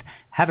Month.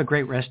 Have a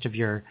great rest of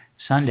your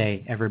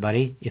Sunday,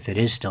 everybody, if it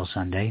is still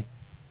Sunday.